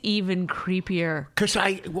 that's even creepier. Because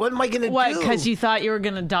what am I going to do? What? Because you thought you were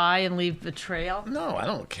going to die and leave the trail? No, I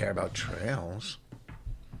don't care about trails.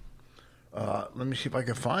 Let me see if I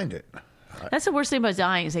can find it. That's the worst thing about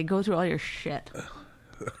dying is they go through all your shit.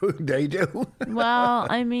 They do. Well,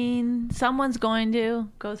 I mean, someone's going to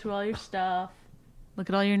go through all your stuff, look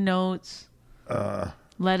at all your notes,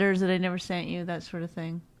 letters that I never sent you, that sort of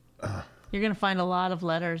thing. You're going to find a lot of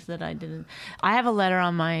letters that I didn't. I have a letter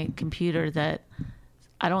on my computer that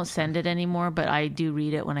I don't send it anymore, but I do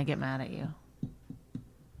read it when I get mad at you.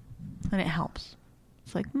 And it helps.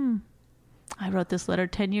 It's like, I wrote this letter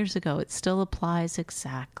 10 years ago. It still applies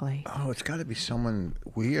exactly. Oh, it's got to be someone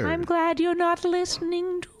weird. I'm glad you're not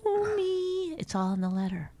listening to me. It's all in the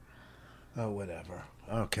letter. Oh, whatever.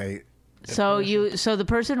 Okay. So the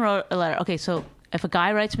person wrote a letter. Okay, so if a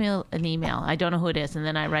guy writes me an email, I don't know who it is, and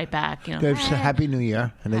then I write back, They say Happy New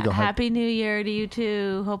Year, and they go Happy New Year to you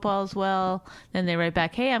too. Hope all's well. Then they write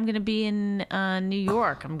back, hey, I'm going to be in New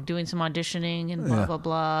York. I'm doing some auditioning and blah blah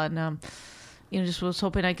blah, and just was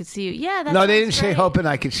hoping I could see you. Yeah, that's no, they didn't say hoping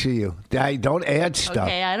I could see you. Don't add stuff.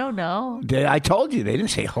 Okay, I don't know. I told you they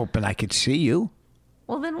didn't say hoping I could see you.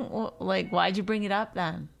 Well, then, why'd you bring it up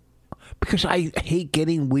then? Because I hate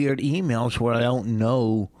getting weird emails where I don't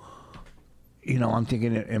know. I'm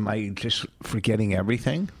thinking, am I just forgetting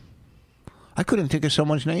everything? I couldn't think of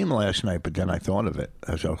someone's name last night, but then I thought of it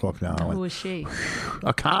as I was looking out. Who was she?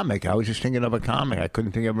 A comic. I was just thinking of a comic. I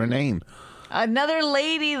couldn't think of her name. Another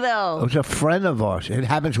lady, though. It was a friend of ours. It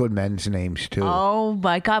happens with men's names, too. Oh,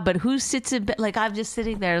 my God. But who sits in bed? Like, I'm just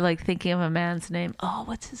sitting there, thinking of a man's name. Oh,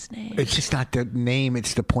 what's his name? It's just not the name.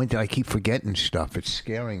 It's the point that I keep forgetting stuff. It's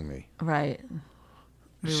scaring me. Right.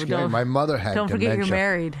 My mother had Don't dementia. forget you're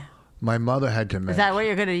married. My mother had dementia. Is that what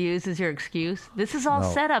you're going to use as your excuse? This is all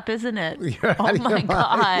set up, isn't it? Oh, my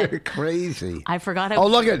God. You're crazy. I forgot. Oh,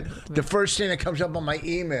 look at the first thing that comes up on my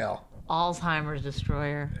email. Alzheimer's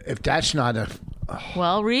destroyer. If that's not a...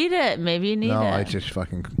 Well, read it. Maybe you need it. No, I just I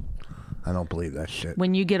don't believe that shit.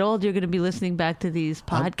 When you get old, you're going to be listening back to these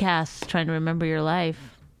podcasts, trying to remember your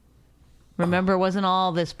life. Remember, it wasn't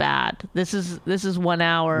all this bad. This is 1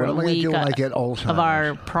 hour a week when I get Alzheimer's? of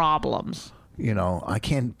our problems. I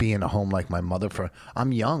can't be in a home like my mother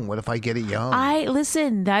I'm young. What if I get it young?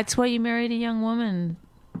 Listen, that's why you married a young woman.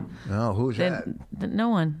 No, who's that? No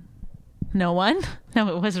one. No one?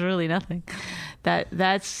 No, it was really nothing.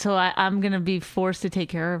 That's so I'm going to be forced to take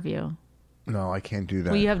care of you. No, I can't do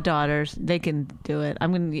that. Well, you have daughters. They can do it.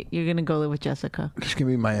 You're going to go live with Jessica. Just give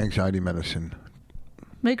me my anxiety medicine.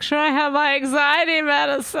 Make sure I have my anxiety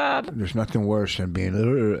medicine. There's nothing worse than being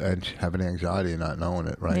and having anxiety and not knowing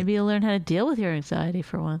it, right? Maybe you'll learn how to deal with your anxiety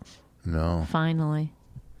for once. No. Finally.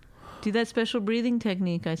 Do that special breathing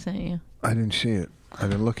technique I sent you. I didn't see it. I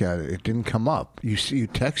didn't look at it. It didn't come up. You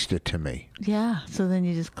texted it to me. Yeah, so then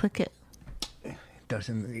you just click it. It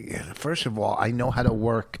doesn't. First of all, I know how to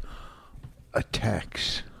work a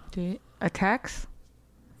text. Do you? A text?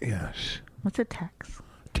 Yes. What's a text?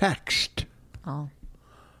 Text. Oh.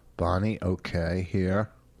 Bonnie, okay,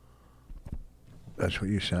 here. That's what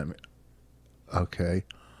you sent me. Okay.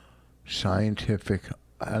 Scientific.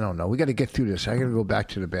 I don't know. We got to get through this. I got to go back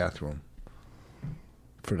to the bathroom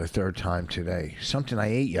for the third time today. Something I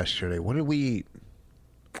ate yesterday. What did we eat?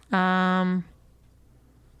 I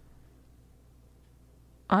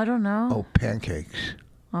don't know. Oh, pancakes.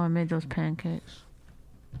 Oh, I made those pancakes.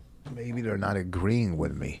 Maybe they're not agreeing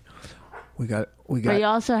with me. We got. But you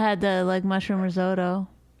also had the mushroom risotto,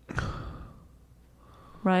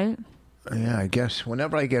 right? Yeah, I guess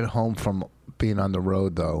whenever I get home from being on the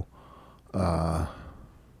road, though.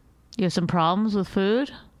 You have some problems with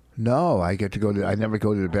food? No, I get to go to. I never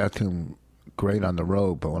go to the bathroom great on the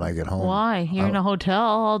road, but when I get home, why? You're in a hotel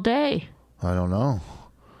all day. I don't know.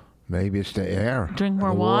 Maybe it's the air. Drink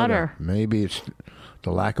more water. Maybe it's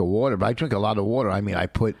the lack of water. But I drink a lot of water. I mean, I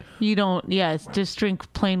put. You don't. Yeah, just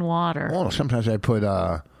drink plain water. Well, sometimes I put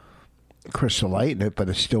Crystal Light in it, but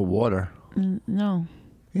it's still water. No,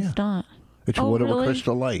 it's not. It's water with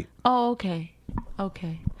Crystal Light. Oh, okay.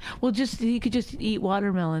 Okay. Well, you could just eat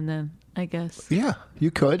watermelon then, I guess. Yeah, you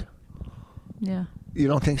could. Yeah. You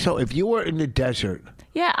don't think so? If you were in the desert.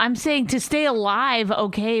 Yeah, I'm saying to stay alive,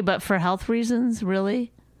 okay, but for health reasons,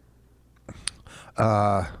 really?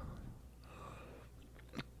 What?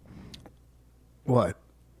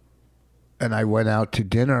 and I went out to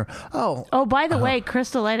dinner. Oh, by the way,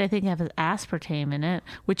 Crystal Light I think has aspartame in it,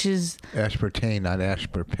 which is aspartame, not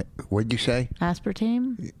aspartame. What'd you say?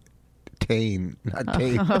 Aspartame? Tane, not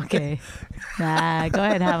tane. Okay. Nah, go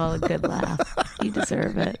ahead and have a good laugh. You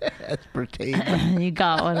deserve it. Aspartame. You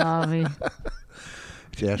got one on me.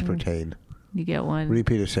 It's aspartame. You get one.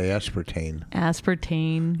 Repeat it. Say aspartame.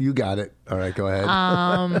 Aspartame. You got it. All right, go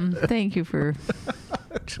ahead. Thank you for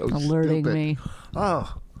so alerting stupid. me.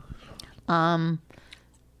 Oh.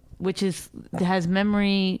 Which has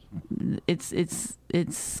memory.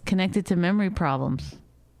 It's connected to memory problems.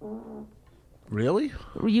 Really?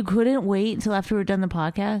 You couldn't wait until after we were done the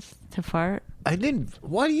podcast to fart? I didn't.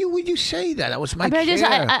 Why would you say that? That was my I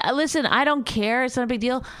chair. listen, I don't care. It's not a big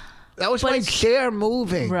deal. That was my chair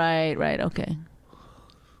moving. Right. Okay.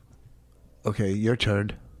 Okay, your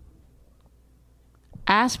turn.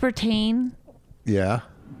 Aspartame Yeah.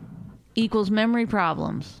 equals memory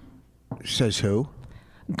problems. Says who?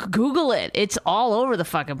 Google it. It's all over the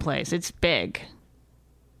fucking place. It's big.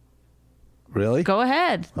 Really? Go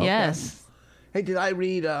ahead. Okay. Yes. Hey, did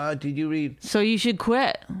you read? So you should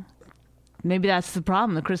quit. Maybe that's the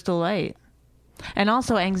problem, the Crystal Light. And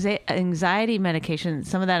also anxiety medication,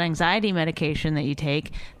 some of that anxiety medication that you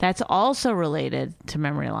take, that's also related to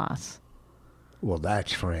memory loss. Well,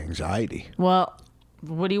 that's for anxiety. Well,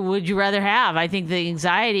 would you rather have? I think the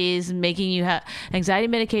anxiety is making you have anxiety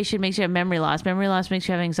medication makes you have memory loss. Memory loss makes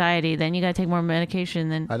you have anxiety. Then you got to take more medication.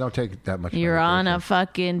 Then I don't take that much. You're medication. on a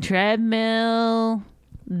fucking treadmill,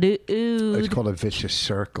 dude. It's called a vicious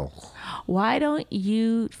circle. Why don't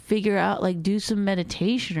you figure out do some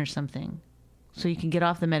meditation or something, so you can get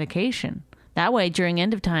off the medication? That way, during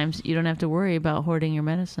end of times, you don't have to worry about hoarding your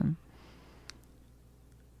medicine.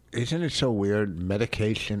 Isn't it so weird?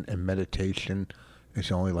 Medication and meditation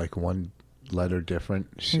is only one letter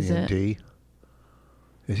different. C and D.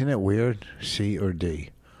 Isn't it weird? C or D?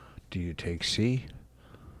 Do you take C?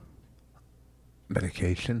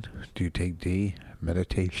 Medication. Do you take D?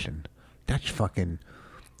 Meditation. That's fucking.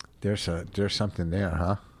 There's something there,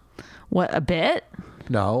 huh? What, a bit?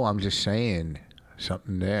 No, I'm just saying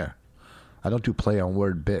something there. I don't do play on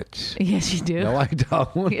word bits. Yes, you do. No, I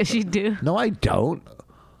don't. Yes, you do. No, I don't.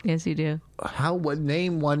 Yes, you do.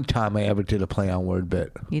 Name one time I ever did a play on word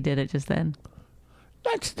bit. You did it just then.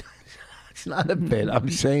 That's not a bit. I'm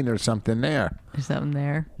saying there's something there. There's something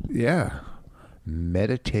there. Yeah.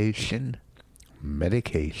 Meditation,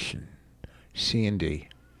 medication, C and D.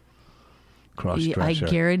 Cross-dresser. I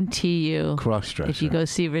guarantee you, Cross-dresser. if you go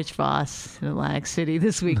see Rich Voss in Atlantic City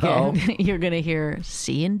this weekend, you're going to hear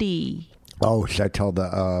C and D. Oh, should I tell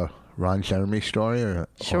the Ron Jeremy story?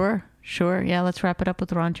 Sure. Yeah, let's wrap it up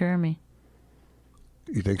with Ron Jeremy.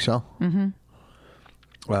 You think so? Mm-hmm.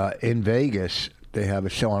 In Vegas, they have a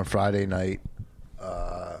show on Friday night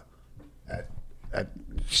at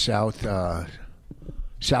South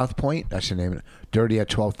Point. That's the name of it. Dirty at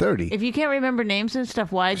 12:30. If you can't remember names and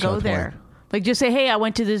stuff, why go South there? Point. Just say, hey, I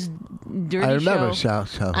went to this dirty I remember show.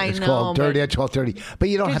 South. I It's know, called Dirty but- at 12:30. But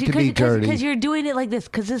you don't have to be dirty. Because you're doing it like this.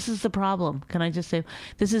 Because this is the problem. Can I just say,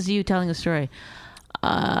 this is you telling a story.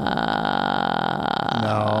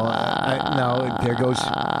 No, there goes.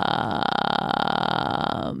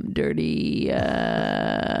 Dirty.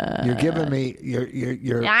 You're giving me.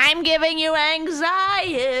 You're. I'm giving you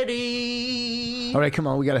anxiety. All right, come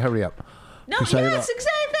on. We got to hurry up. No, Because yes,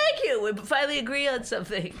 exactly. Thank you. We finally agree on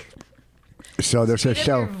something. So there's a Speed up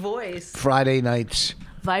show your voice. Friday nights.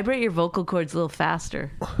 Vibrate your vocal cords a little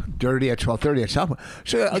faster. Dirty at 12:30 at South Point.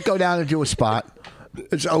 So I'll go down and do a spot.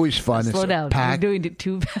 It's always fun. Slow it's down. packed. You're doing it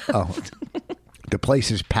too fast. Oh, the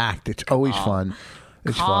place is packed. It's always fun.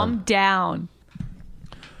 It's Calm fun. down.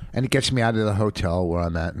 And it gets me out of the hotel where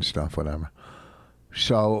I'm at and stuff, whatever.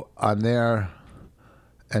 So I'm there,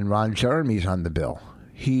 and Ron Jeremy's on the bill.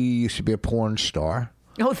 He used to be a porn star.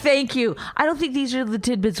 Oh, thank you. I don't think these are the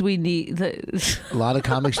tidbits we need. A lot of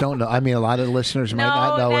comics don't know. I mean, a lot of listeners might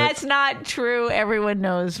not know No, that's it. not true. Everyone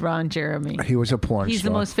knows Ron Jeremy. He was a porn He's star.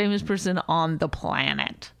 the most famous person on the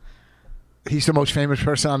planet. He's the most famous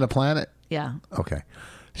person on the planet? Yeah. Okay.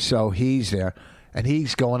 So he's there, and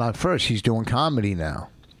he's going on first. He's doing comedy now.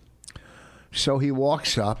 So he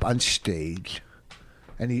walks up on stage,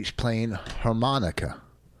 and he's playing harmonica,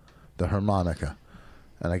 the harmonica.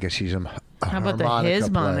 And I guess he's a How about the harmonica his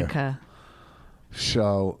player. Monica?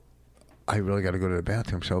 So I really got to go to the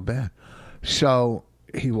bathroom so bad. So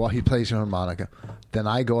he plays a harmonica. Then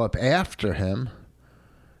I go up after him,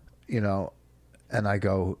 and I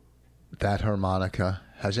go, that harmonica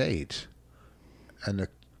has AIDS. And the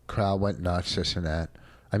crowd went nuts, this and that.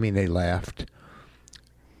 I mean, they laughed.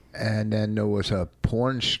 And then there was a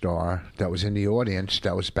porn star that was in the audience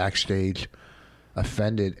that was backstage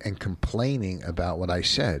offended and complaining about what I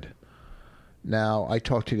said. Now, I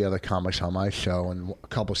talked to the other comics on my show, and a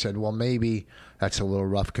couple said, well, maybe that's a little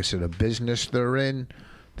rough because of the business they're in,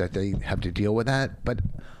 that they have to deal with that. But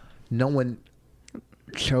no one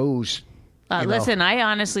chose. Listen, I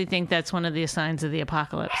honestly think that's one of the signs of the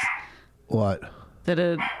apocalypse. What? That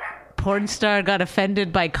a porn star got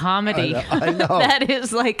offended by comedy. I know. That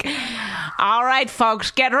is like, all right,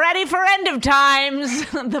 folks, get ready for end of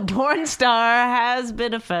times. The porn star has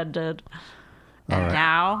been offended. And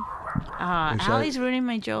now, Allie's ruining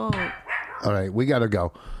my joke. All right, we got to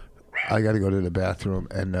go. I got to go to the bathroom,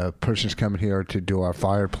 and the person's coming here to do our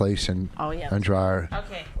fireplace and dryer.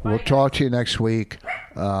 Okay. We'll talk to you next week.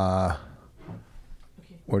 We're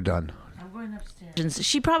done. I'm going upstairs.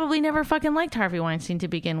 She probably never fucking liked Harvey Weinstein to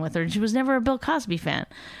begin with, or she was never a Bill Cosby fan.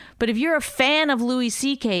 But if you're a fan of Louis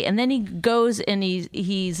C.K. and then he goes and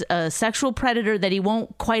he's a sexual predator that he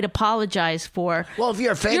won't quite apologize for. Well, if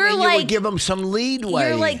you're a fan, then you would give him some leadway.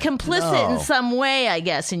 You're like complicit in some way, I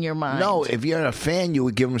guess, in your mind. No, if you're a fan, you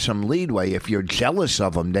would give him some leadway. If you're jealous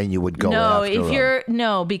of him, then you would go after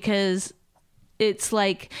him. Because it's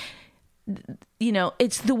like, you know,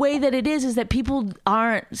 it's the way that it is that people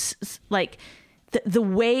aren't like. The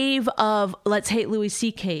wave of let's hate Louis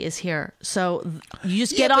C.K. is here. So you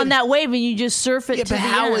just get on that wave and you just surf it to the end. But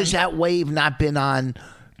how has that wave not been on,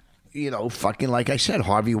 you know, fucking, like I said,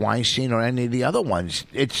 Harvey Weinstein or any of the other ones?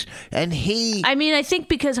 I mean, I think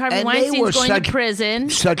because Harvey Weinstein's going to prison.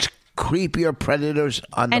 Such creepier predators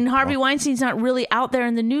and Harvey Weinstein's not really out there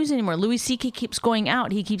in the news anymore. Louis C.K. keeps going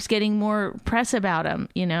out. He keeps getting more press about him,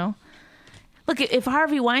 you know? Look, if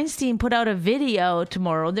Harvey Weinstein put out a video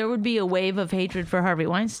tomorrow, there would be a wave of hatred for Harvey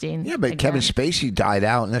Weinstein. Yeah, but Kevin Spacey died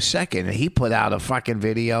out in a second, and he put out a fucking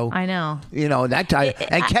video. I know. You know, that died.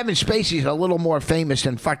 And Kevin Spacey's a little more famous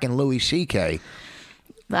than fucking Louis C.K.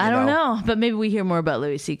 I don't know, but maybe we hear more about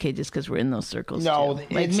Louis C.K. just because we're in those circles. No, too.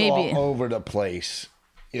 it's all over the place.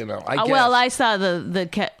 You know, I guess. Well, I saw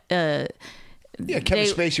Kevin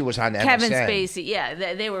Spacey was on MSN. Kevin Spacey,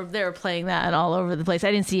 yeah, they were playing that all over the place. I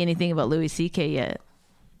didn't see anything about Louis C.K. yet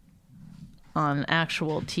on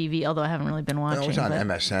actual TV, although I haven't really been watching. No, it was on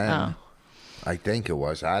MSN. I think it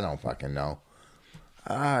was. I don't fucking know.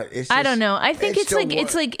 I don't know. I think it's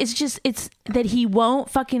that he won't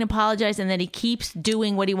fucking apologize and that he keeps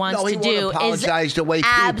doing what he wants to do. No, he won't apologize the way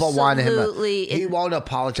people want him. He won't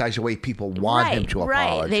apologize the way people want him to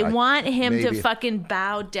apologize. Right. They want him to fucking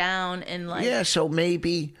bow down and like. Yeah, so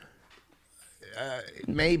maybe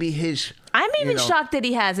his. I'm even shocked that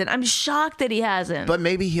he hasn't. I'm shocked that he hasn't. But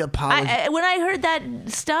maybe he apologized. When I heard that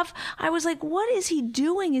stuff, I was like, what is he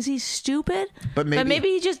doing? Is he stupid? But maybe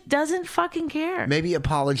he just doesn't fucking care. Maybe he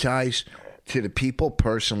apologized to the people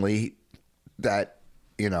personally that,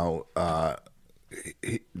 that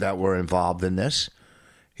were involved in this.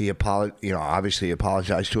 He obviously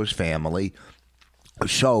apologized to his family.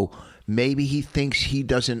 So maybe he thinks he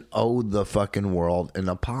doesn't owe the fucking world an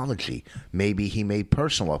apology. Maybe he made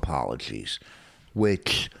personal apologies,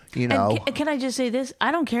 which, And can I just say this?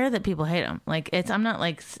 I don't care that people hate him. Like I'm not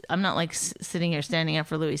like sitting here standing up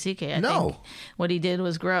for Louis C.K. I think what he did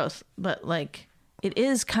was gross, but like it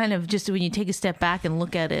is kind of just when you take a step back and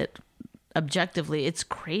look at it objectively, it's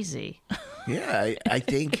crazy. Yeah, I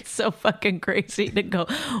think it's so fucking crazy to go,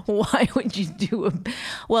 why would you do it?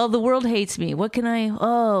 Well, the world hates me. What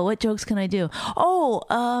jokes can I do?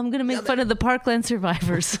 I'm going to make fun of the Parkland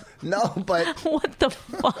survivors. No, but what the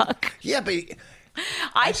fuck? Yeah, but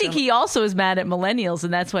I think he also is mad at millennials,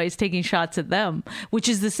 and that's why he's taking shots at them, which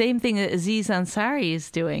is the same thing that Aziz Ansari is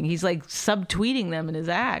doing. He's like subtweeting them in his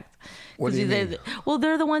act. What do you mean? Well,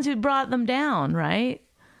 they're the ones who brought them down, right?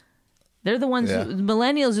 They're the ones,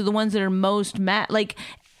 millennials are the ones that are most mad. Like,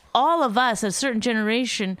 all of us, a certain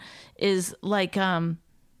generation, is like,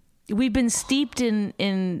 we've been steeped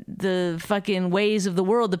in the fucking ways of the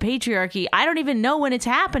world, the patriarchy. I don't even know when it's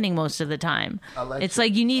happening most of the time. Alexa, it's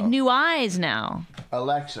like you need new eyes now.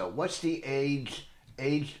 Alexa, what's the ages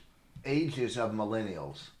of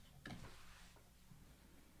millennials?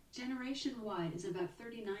 Generation Y is about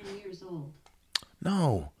 39 years old.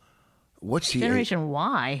 No. What's the Generation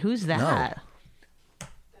Y? Who's that? No.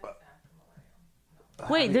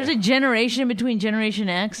 Wait, there's a generation between Generation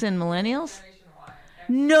X and millennials?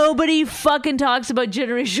 Nobody fucking talks about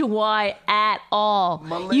Generation Y at all.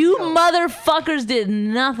 You motherfuckers did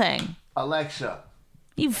nothing. Alexa.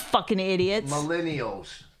 You fucking idiots.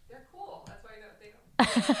 Millennials. They're cool. That's why they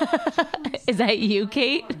don't. Is that you,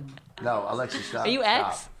 Kate? No, Alexa, stop. Are you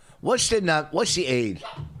X? What's the age?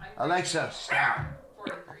 Alexa, stop.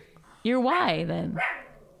 You're Y then.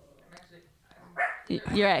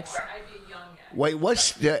 Your ex. I'd be a young ex. Wait,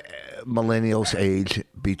 what's the millennials' age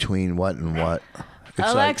between what and what? It's like-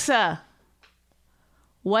 Alexa,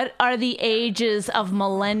 what are the ages of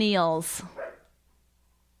millennials?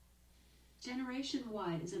 Generation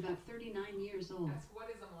Y is about 39 years old. What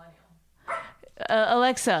is a millennial?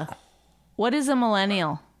 Alexa, what is a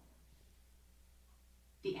millennial?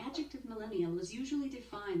 The adjective millennial is usually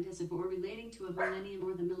defined as or relating to a millennium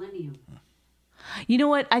or the millennium. You know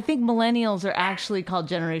what? I think millennials are actually called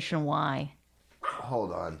Generation Y.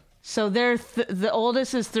 Hold on. So they're the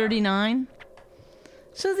oldest is 39.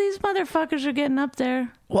 So these motherfuckers are getting up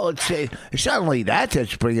there. Well, it's not only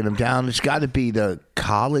that's bringing them down. It's got to be the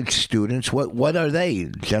college students. What are they?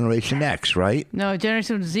 Generation X, right? No,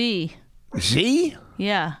 Generation Z. Z?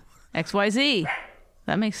 Yeah, XYZ.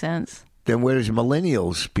 That makes sense. Then where's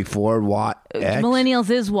millennials before what? X? Millennials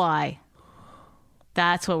is Y.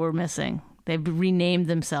 That's what we're missing. They've renamed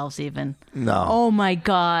themselves even. No. Oh my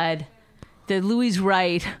God. The Louis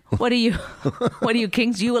right. What are you? What are you,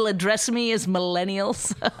 kings? You will address me as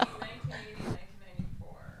millennials.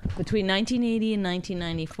 Between 1980 and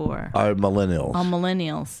 1994. Are millennials?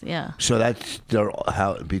 Millennials, yeah. So that's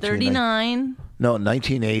between 39. No,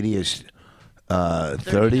 1980 is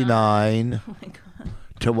 39. Oh my God.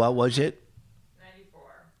 To what was it? 94.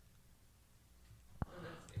 So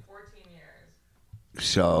that's 14 years.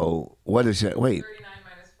 So what is it? Wait. 39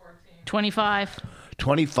 minus 14. 25.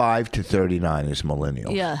 25 to 39 is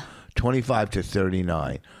millennials. Yeah. 25 to 39.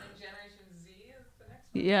 And Generation Z is the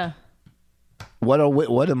next one. Yeah.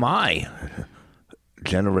 What am I?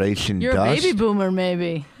 Generation You're Dust? a baby boomer,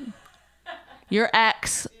 maybe. You're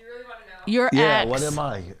X. Do you really want to know? You're Yeah, X. what am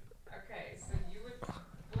I? Okay, so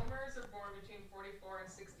boomers are born between 44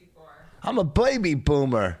 and 64. I'm a baby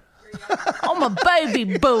boomer. I'm a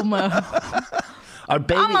baby boomer.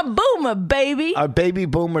 I'm a boomer, baby. Are baby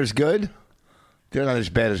boomers good? They're not as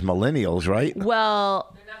bad as millennials, right?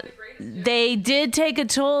 Well, They're not the greatest yet. they did take a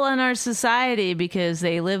toll on our society because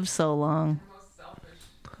they lived so long. Most selfish.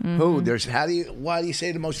 Who? Why do you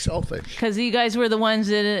say the most selfish? Because you guys were the ones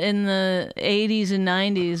that in the 80s and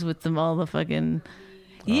 90s with them all the fucking...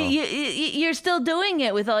 You're still doing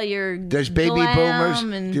it with all your Does baby glam boomers?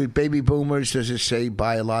 and... Do baby boomers? Does it say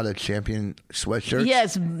buy a lot of Champion sweatshirts?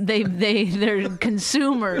 Yes, they're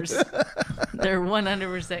consumers. They're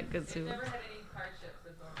 100% consumers. Never had any hardships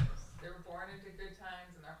with boomers. They were born into good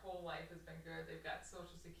times and their whole life has been good. They've got Social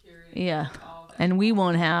Security. Yeah, All that. and we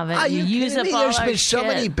won't have it. Are you use kidding up me? all There's our been so shit.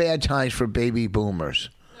 many bad times for baby boomers.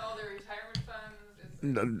 No, their retirement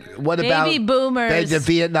funds. What Baby about boomers. the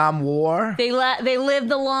Vietnam War? They lived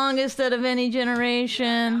the longest out of any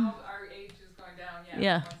generation. Now our age is going down.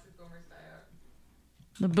 Yeah. Once the boomers die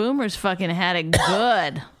out. The boomers fucking had it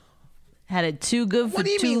good. Had it too good for What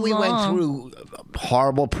do you too mean we long. went through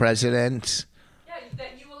horrible presidents? Yeah,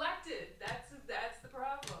 that you elected. That's the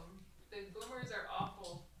problem. The boomers are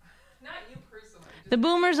awful. Not you personally. Just The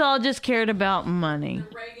boomers all just cared about money.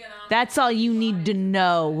 Reagan on. That's all you need to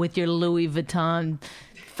know with your Louis Vuitton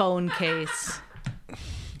phone case.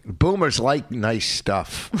 Boomers like nice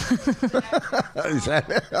stuff. Is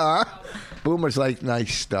that, boomers like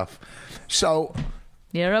nice stuff. So,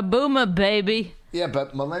 You're a boomer, baby. yeah,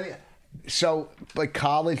 but millennial. So, but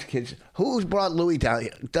college kids, who's brought Louis down?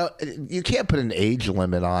 You can't put an age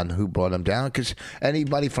limit on who brought him down because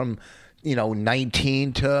anybody from,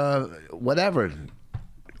 19 to whatever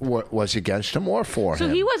was against him or for So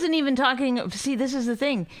him. he wasn't even talking. See, this is the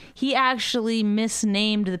thing. He actually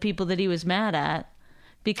misnamed the people that he was mad at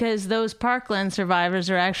because those Parkland survivors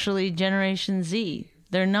are actually Generation Z.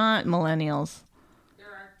 They're not millennials. There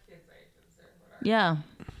are kids' ages. Whatever. Yeah,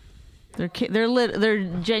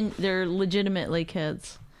 they're legitimately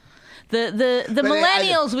kids. The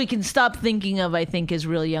millennials we can stop thinking of, I think, as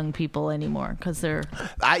real young people anymore because they're.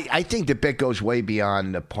 I think the bit goes way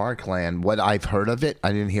beyond the Parkland. What I've heard of it,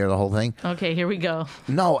 I didn't hear the whole thing. Okay, here we go.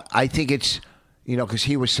 No, I think it's, because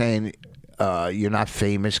he was saying you're not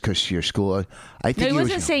famous because your school. I think No, he he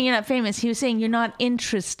wasn't was saying you're not famous. He was saying you're not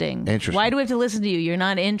interesting. Interesting. Why do we have to listen to you? You're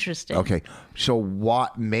not interesting. Okay, so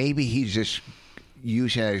what? Maybe he's just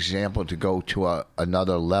using an example to go to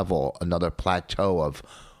another level, another plateau of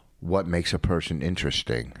what makes a person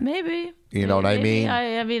interesting. Maybe. You know what I mean?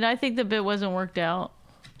 I mean, I think the bit wasn't worked out.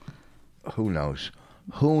 Who knows?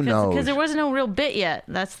 Who knows? Because there wasn't no real bit yet.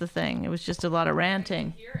 That's the thing. It was just a lot of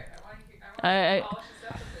ranting. I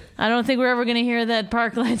don't think we're ever going to hear that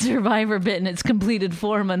Parkland Survivor bit in its completed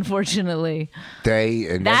form, unfortunately.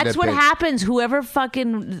 That's what happens. Whoever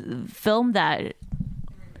fucking filmed that.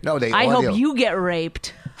 No, I hope you get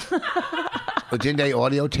raped. Didn't they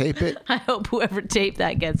audio tape it? I hope whoever taped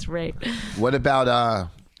that gets raped. What about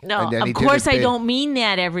No, And then of he did course a I bit- don't mean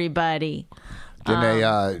that, everybody.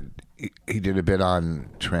 Then he did a bit on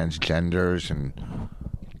transgenders and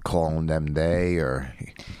calling them they or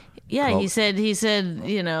Yeah, Well- he said,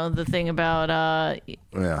 the thing about,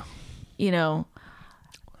 yeah.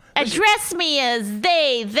 address me as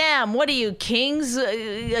they, them. What are you, kings?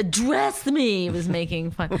 Address me. He was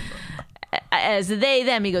making fun. As they,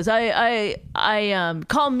 them. He goes, I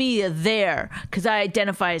call me a there because I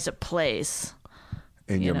identify as a place.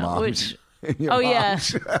 In your mom's. in your Oh, yeah.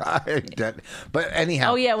 mom's. But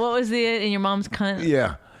anyhow. Oh, yeah. What was in your mom's cunt?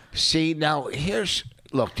 Yeah. See, now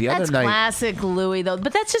look, the That's other night. classic Louis, though.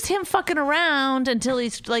 But that's just him fucking around until he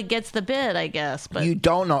gets the bit, I guess. But You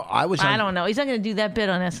don't know. I don't know. He's not going to do that bit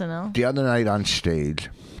on SNL. The other night on stage,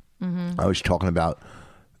 I was talking about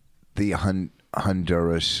the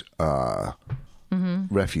Honduras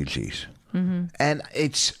refugees. And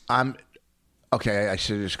okay, I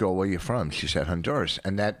said to this girl, where are you from? She said Honduras.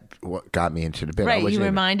 And that what got me into the bit. Right, he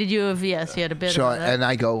reminded you of, yes, he had a bit So, of that. and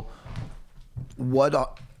I go,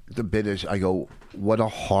 the bit is, I go, what a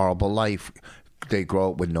horrible life. They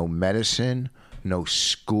grow up with no medicine, no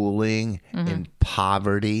schooling, in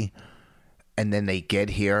poverty. And then they get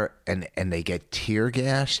here and they get tear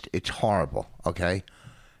gassed. It's horrible, okay?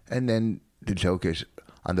 And then the joke is,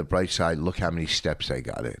 on the bright side, look how many steps they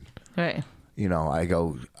got in. Right. I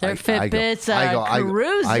go. Their Fitbits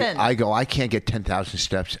cruising. I go. I can't get 10,000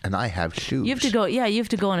 steps, and I have shoes. You have to go. Yeah, you have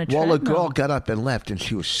to go on a treadmill. Well, a girl got up and left, and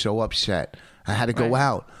she was so upset. I had to go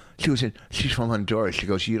out. She's from Honduras. She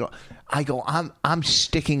goes, you don't. I go. I'm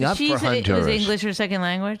sticking up for Honduras. Is English her second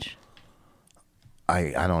language?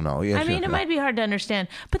 I don't know. Yes, I mean, it might be hard to understand,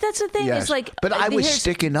 but that's the thing. Yes. Is like, but I was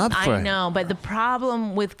sticking up for. I know, but the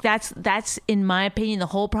problem with that's in my opinion the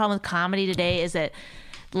whole problem with comedy today is that.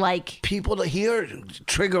 Like people to hear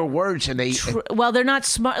trigger words and they well, they're not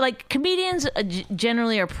smart. Like comedians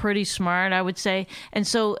generally are pretty smart, I would say, and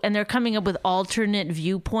they're coming up with alternate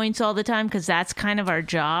viewpoints all the time because that's kind of our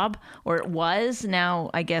job, or it was. Now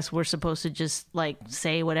I guess we're supposed to just like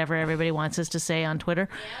say whatever everybody wants us to say on Twitter.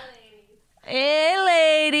 Hey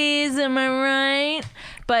ladies, am I right?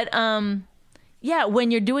 But yeah,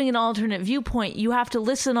 when you're doing an alternate viewpoint, you have to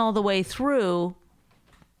listen all the way through.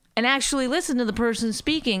 And actually listen to the person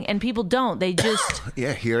speaking, and people don't. They just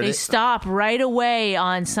they stop right away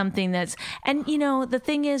on something that's. And the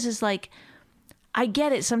thing is like, I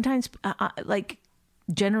get it. Sometimes, like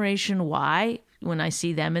Generation Y, when I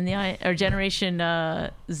see them in the eye, or Generation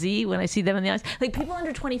Z, when I see them in the eyes, like people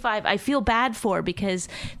under 25, I feel bad for because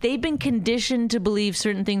they've been conditioned to believe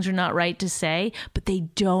certain things are not right to say, but they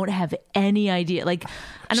don't have any idea. Like.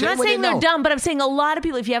 And I'm not saying they're dumb, but I'm saying a lot of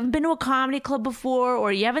people, if you haven't been to a comedy club before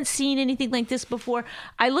or you haven't seen anything like this before,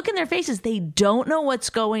 I look in their faces, they don't know what's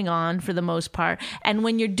going on for the most part. And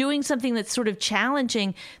when you're doing something that's sort of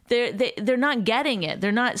challenging, they're not getting it.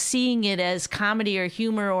 They're not seeing it as comedy or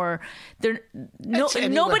humor, or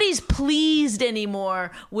nobody's pleased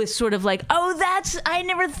anymore with sort of like, I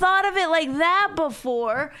never thought of it like that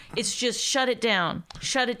before. It's just shut it down.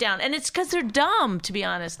 And it's because they're dumb, to be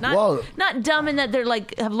honest. Not dumb in that they're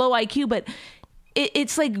like, have low IQ, but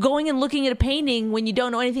it's like going and looking at a painting when you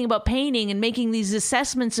don't know anything about painting and making these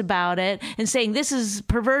assessments about it and saying this is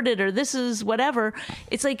perverted or this is whatever.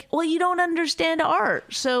 It's like, well, you don't understand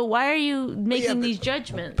art, so why are you making these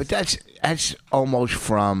judgments? But that's almost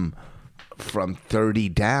from 30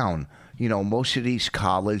 down. Most of these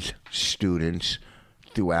college students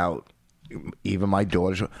throughout, even my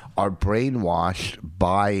daughters, are brainwashed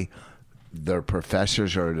by their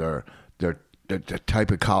professors or the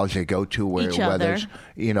type of college they go to,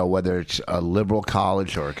 whether it's a liberal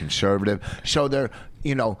college or a conservative. So they're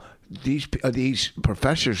these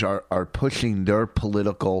professors are pushing their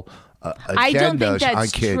political agendas I don't think that's on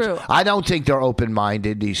kids. true. I don't think they're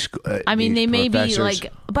open-minded. I mean, they may be professors.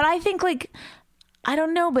 like, but I think like, I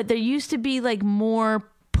don't know, but there used to be like more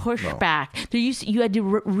pushback. You had to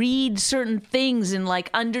read certain things and like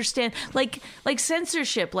understand, like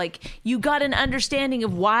censorship. Like you got an understanding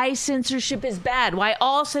of why censorship is bad, why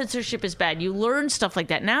all censorship is bad. You learn stuff like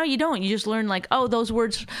that. Now you don't. You just learn like, oh, those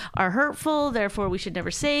words are hurtful, therefore we should never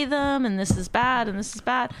say them, and this is bad, and this is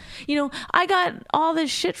bad. I got all this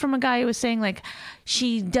shit from a guy who was saying like,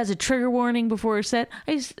 she does a trigger warning before her set.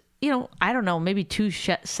 I don't know, maybe 2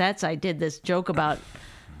 sets I did this joke about.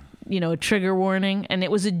 A trigger warning, and it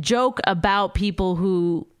was a joke about people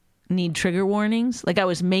who need trigger warnings. Like I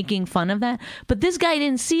was making fun of that, but this guy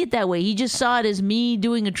didn't see it that way. He just saw it as me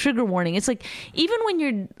doing a trigger warning. It's like, even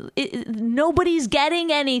when nobody's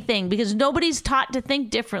getting anything because nobody's taught to think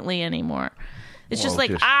differently anymore. It's just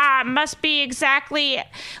like, must be exactly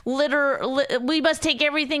we must take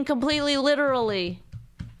everything completely literally.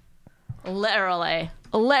 Literally,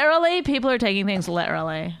 people are taking things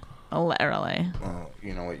literally. Literally. Oh,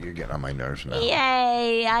 you know what? You're getting on my nerves now.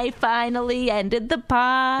 Yay! I finally ended the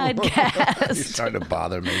podcast. You're starting to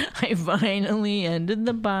bother me. I finally ended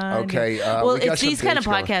the podcast. Okay. Well, we got it's some these kind of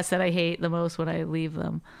dates going. podcasts that I hate the most when I leave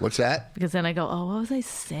them. What's that? Because then I go, oh, what was I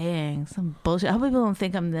saying? Some bullshit. I hope people don't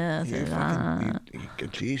think I'm this. You or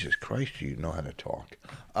Jesus Christ, you know how to talk.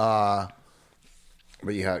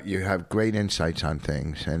 But you have great insights on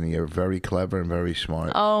things, and you're very clever and very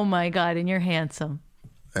smart. Oh my God! And you're handsome.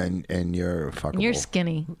 And you're fuckable. And you're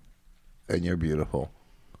skinny. And you're beautiful.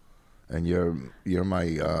 And you're my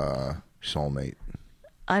soulmate.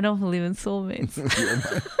 I don't believe in soulmates.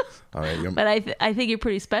 All right. But I think you're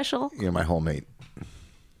pretty special. You're my whole mate.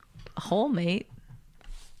 Whole mate.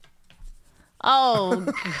 Oh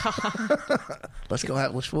God. Let's go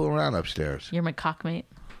out. Let's fool around upstairs. You're my cockmate.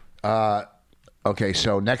 Okay,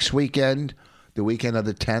 so next weekend, the weekend of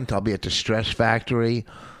the 10th, I'll be at the Stress Factory.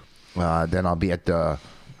 Then I'll be at the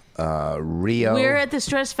Rio. We're at the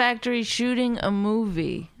Stress Factory shooting a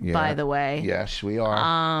movie, by the way. Yes, we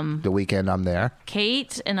are. The weekend I'm there.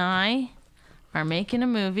 Kate and I are making a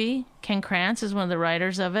movie. Ken Krantz is one of the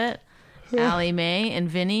writers of it. Allie Mae and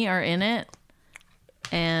Vinny are in it.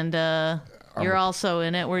 And you're also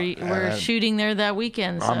in it. We're shooting there that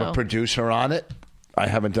weekend. So. I'm a producer on it. I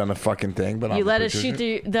haven't done a fucking thing, but you let us shoot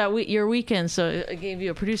your weekend, so I gave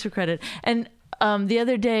you a producer credit. And the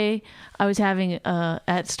other day, I was having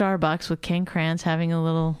at Starbucks with Ken Krantz having a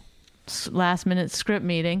little last-minute script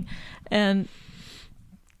meeting, and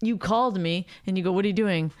you called me and you go, "What are you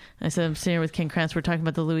doing?" And I said, "I'm sitting here with Ken Krantz. We're talking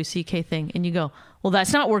about the Louis C.K. thing." And you go, "Well,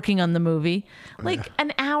 that's not working on the movie." Like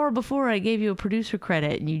an hour before, I gave you a producer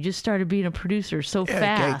credit, and you just started being a producer so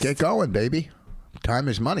fast. Get going, baby. Time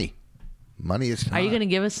is money. Money is time. Are you going to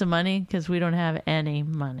give us some money? Because we don't have any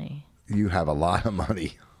money. You have a lot of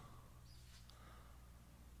money.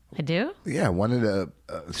 I do? Yeah, one of the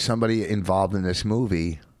somebody involved in this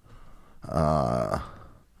movie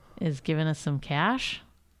is giving us some cash.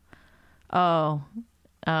 Oh,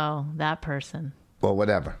 that person. Well,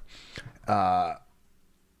 whatever. So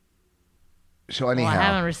anyhow, I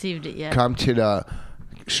haven't received it yet. Come to the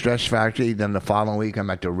Stress Factory. Then the following week, I'm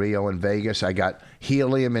at the Rio in Vegas. I got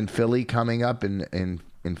Helium in Philly coming up in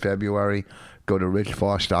February. Go to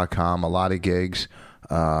richvoss.com. A lot of gigs.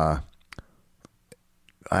 I'm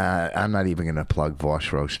not even going to plug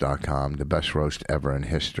vossroast.com, the best roast ever in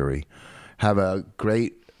history. Have a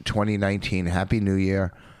great 2019. Happy New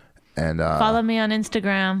Year. And follow me on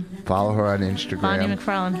Instagram. Follow her on Instagram. Bonnie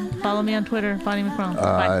McFarlane. Follow me on Twitter. Bonnie McFarlane.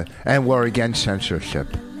 Bye. And we're against censorship.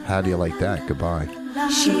 How do you like that? Goodbye.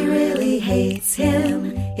 She really hates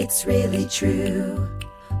him, it's really true.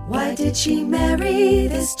 Why did she marry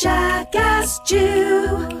this jackass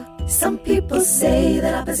Jew? Some people say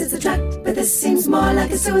that opposites attract, but this seems more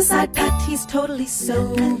like a suicide pact. He's totally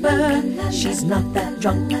sober, she's not that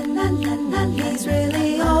drunk. He's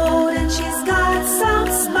really old and she's got some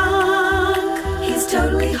spunk. He's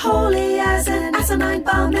totally holy as an asinine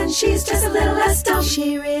bomb, and she's just a little less dumb.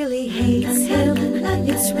 She really hates him,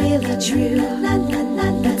 it's really true.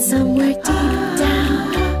 But somewhere deep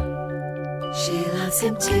down, she loves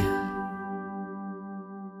him too.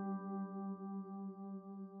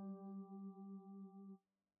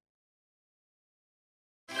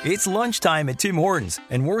 It's lunchtime at Tim Hortons,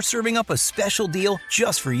 and we're serving up a special deal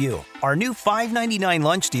just for you. Our new $5.99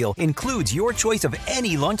 lunch deal includes your choice of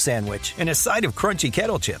any lunch sandwich and a side of crunchy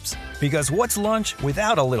kettle chips. Because what's lunch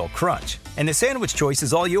without a little crunch? And the sandwich choice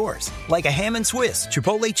is all yours, like a ham and Swiss,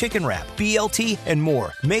 Chipotle chicken wrap, BLT, and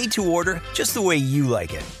more, made to order just the way you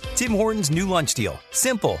like it. Tim Hortons' new lunch deal.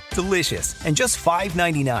 Simple, delicious, and just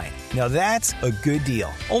 $5.99. Now that's a good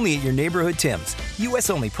deal. Only at your neighborhood Tim's. U.S.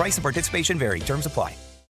 only. Price and participation vary. Terms apply.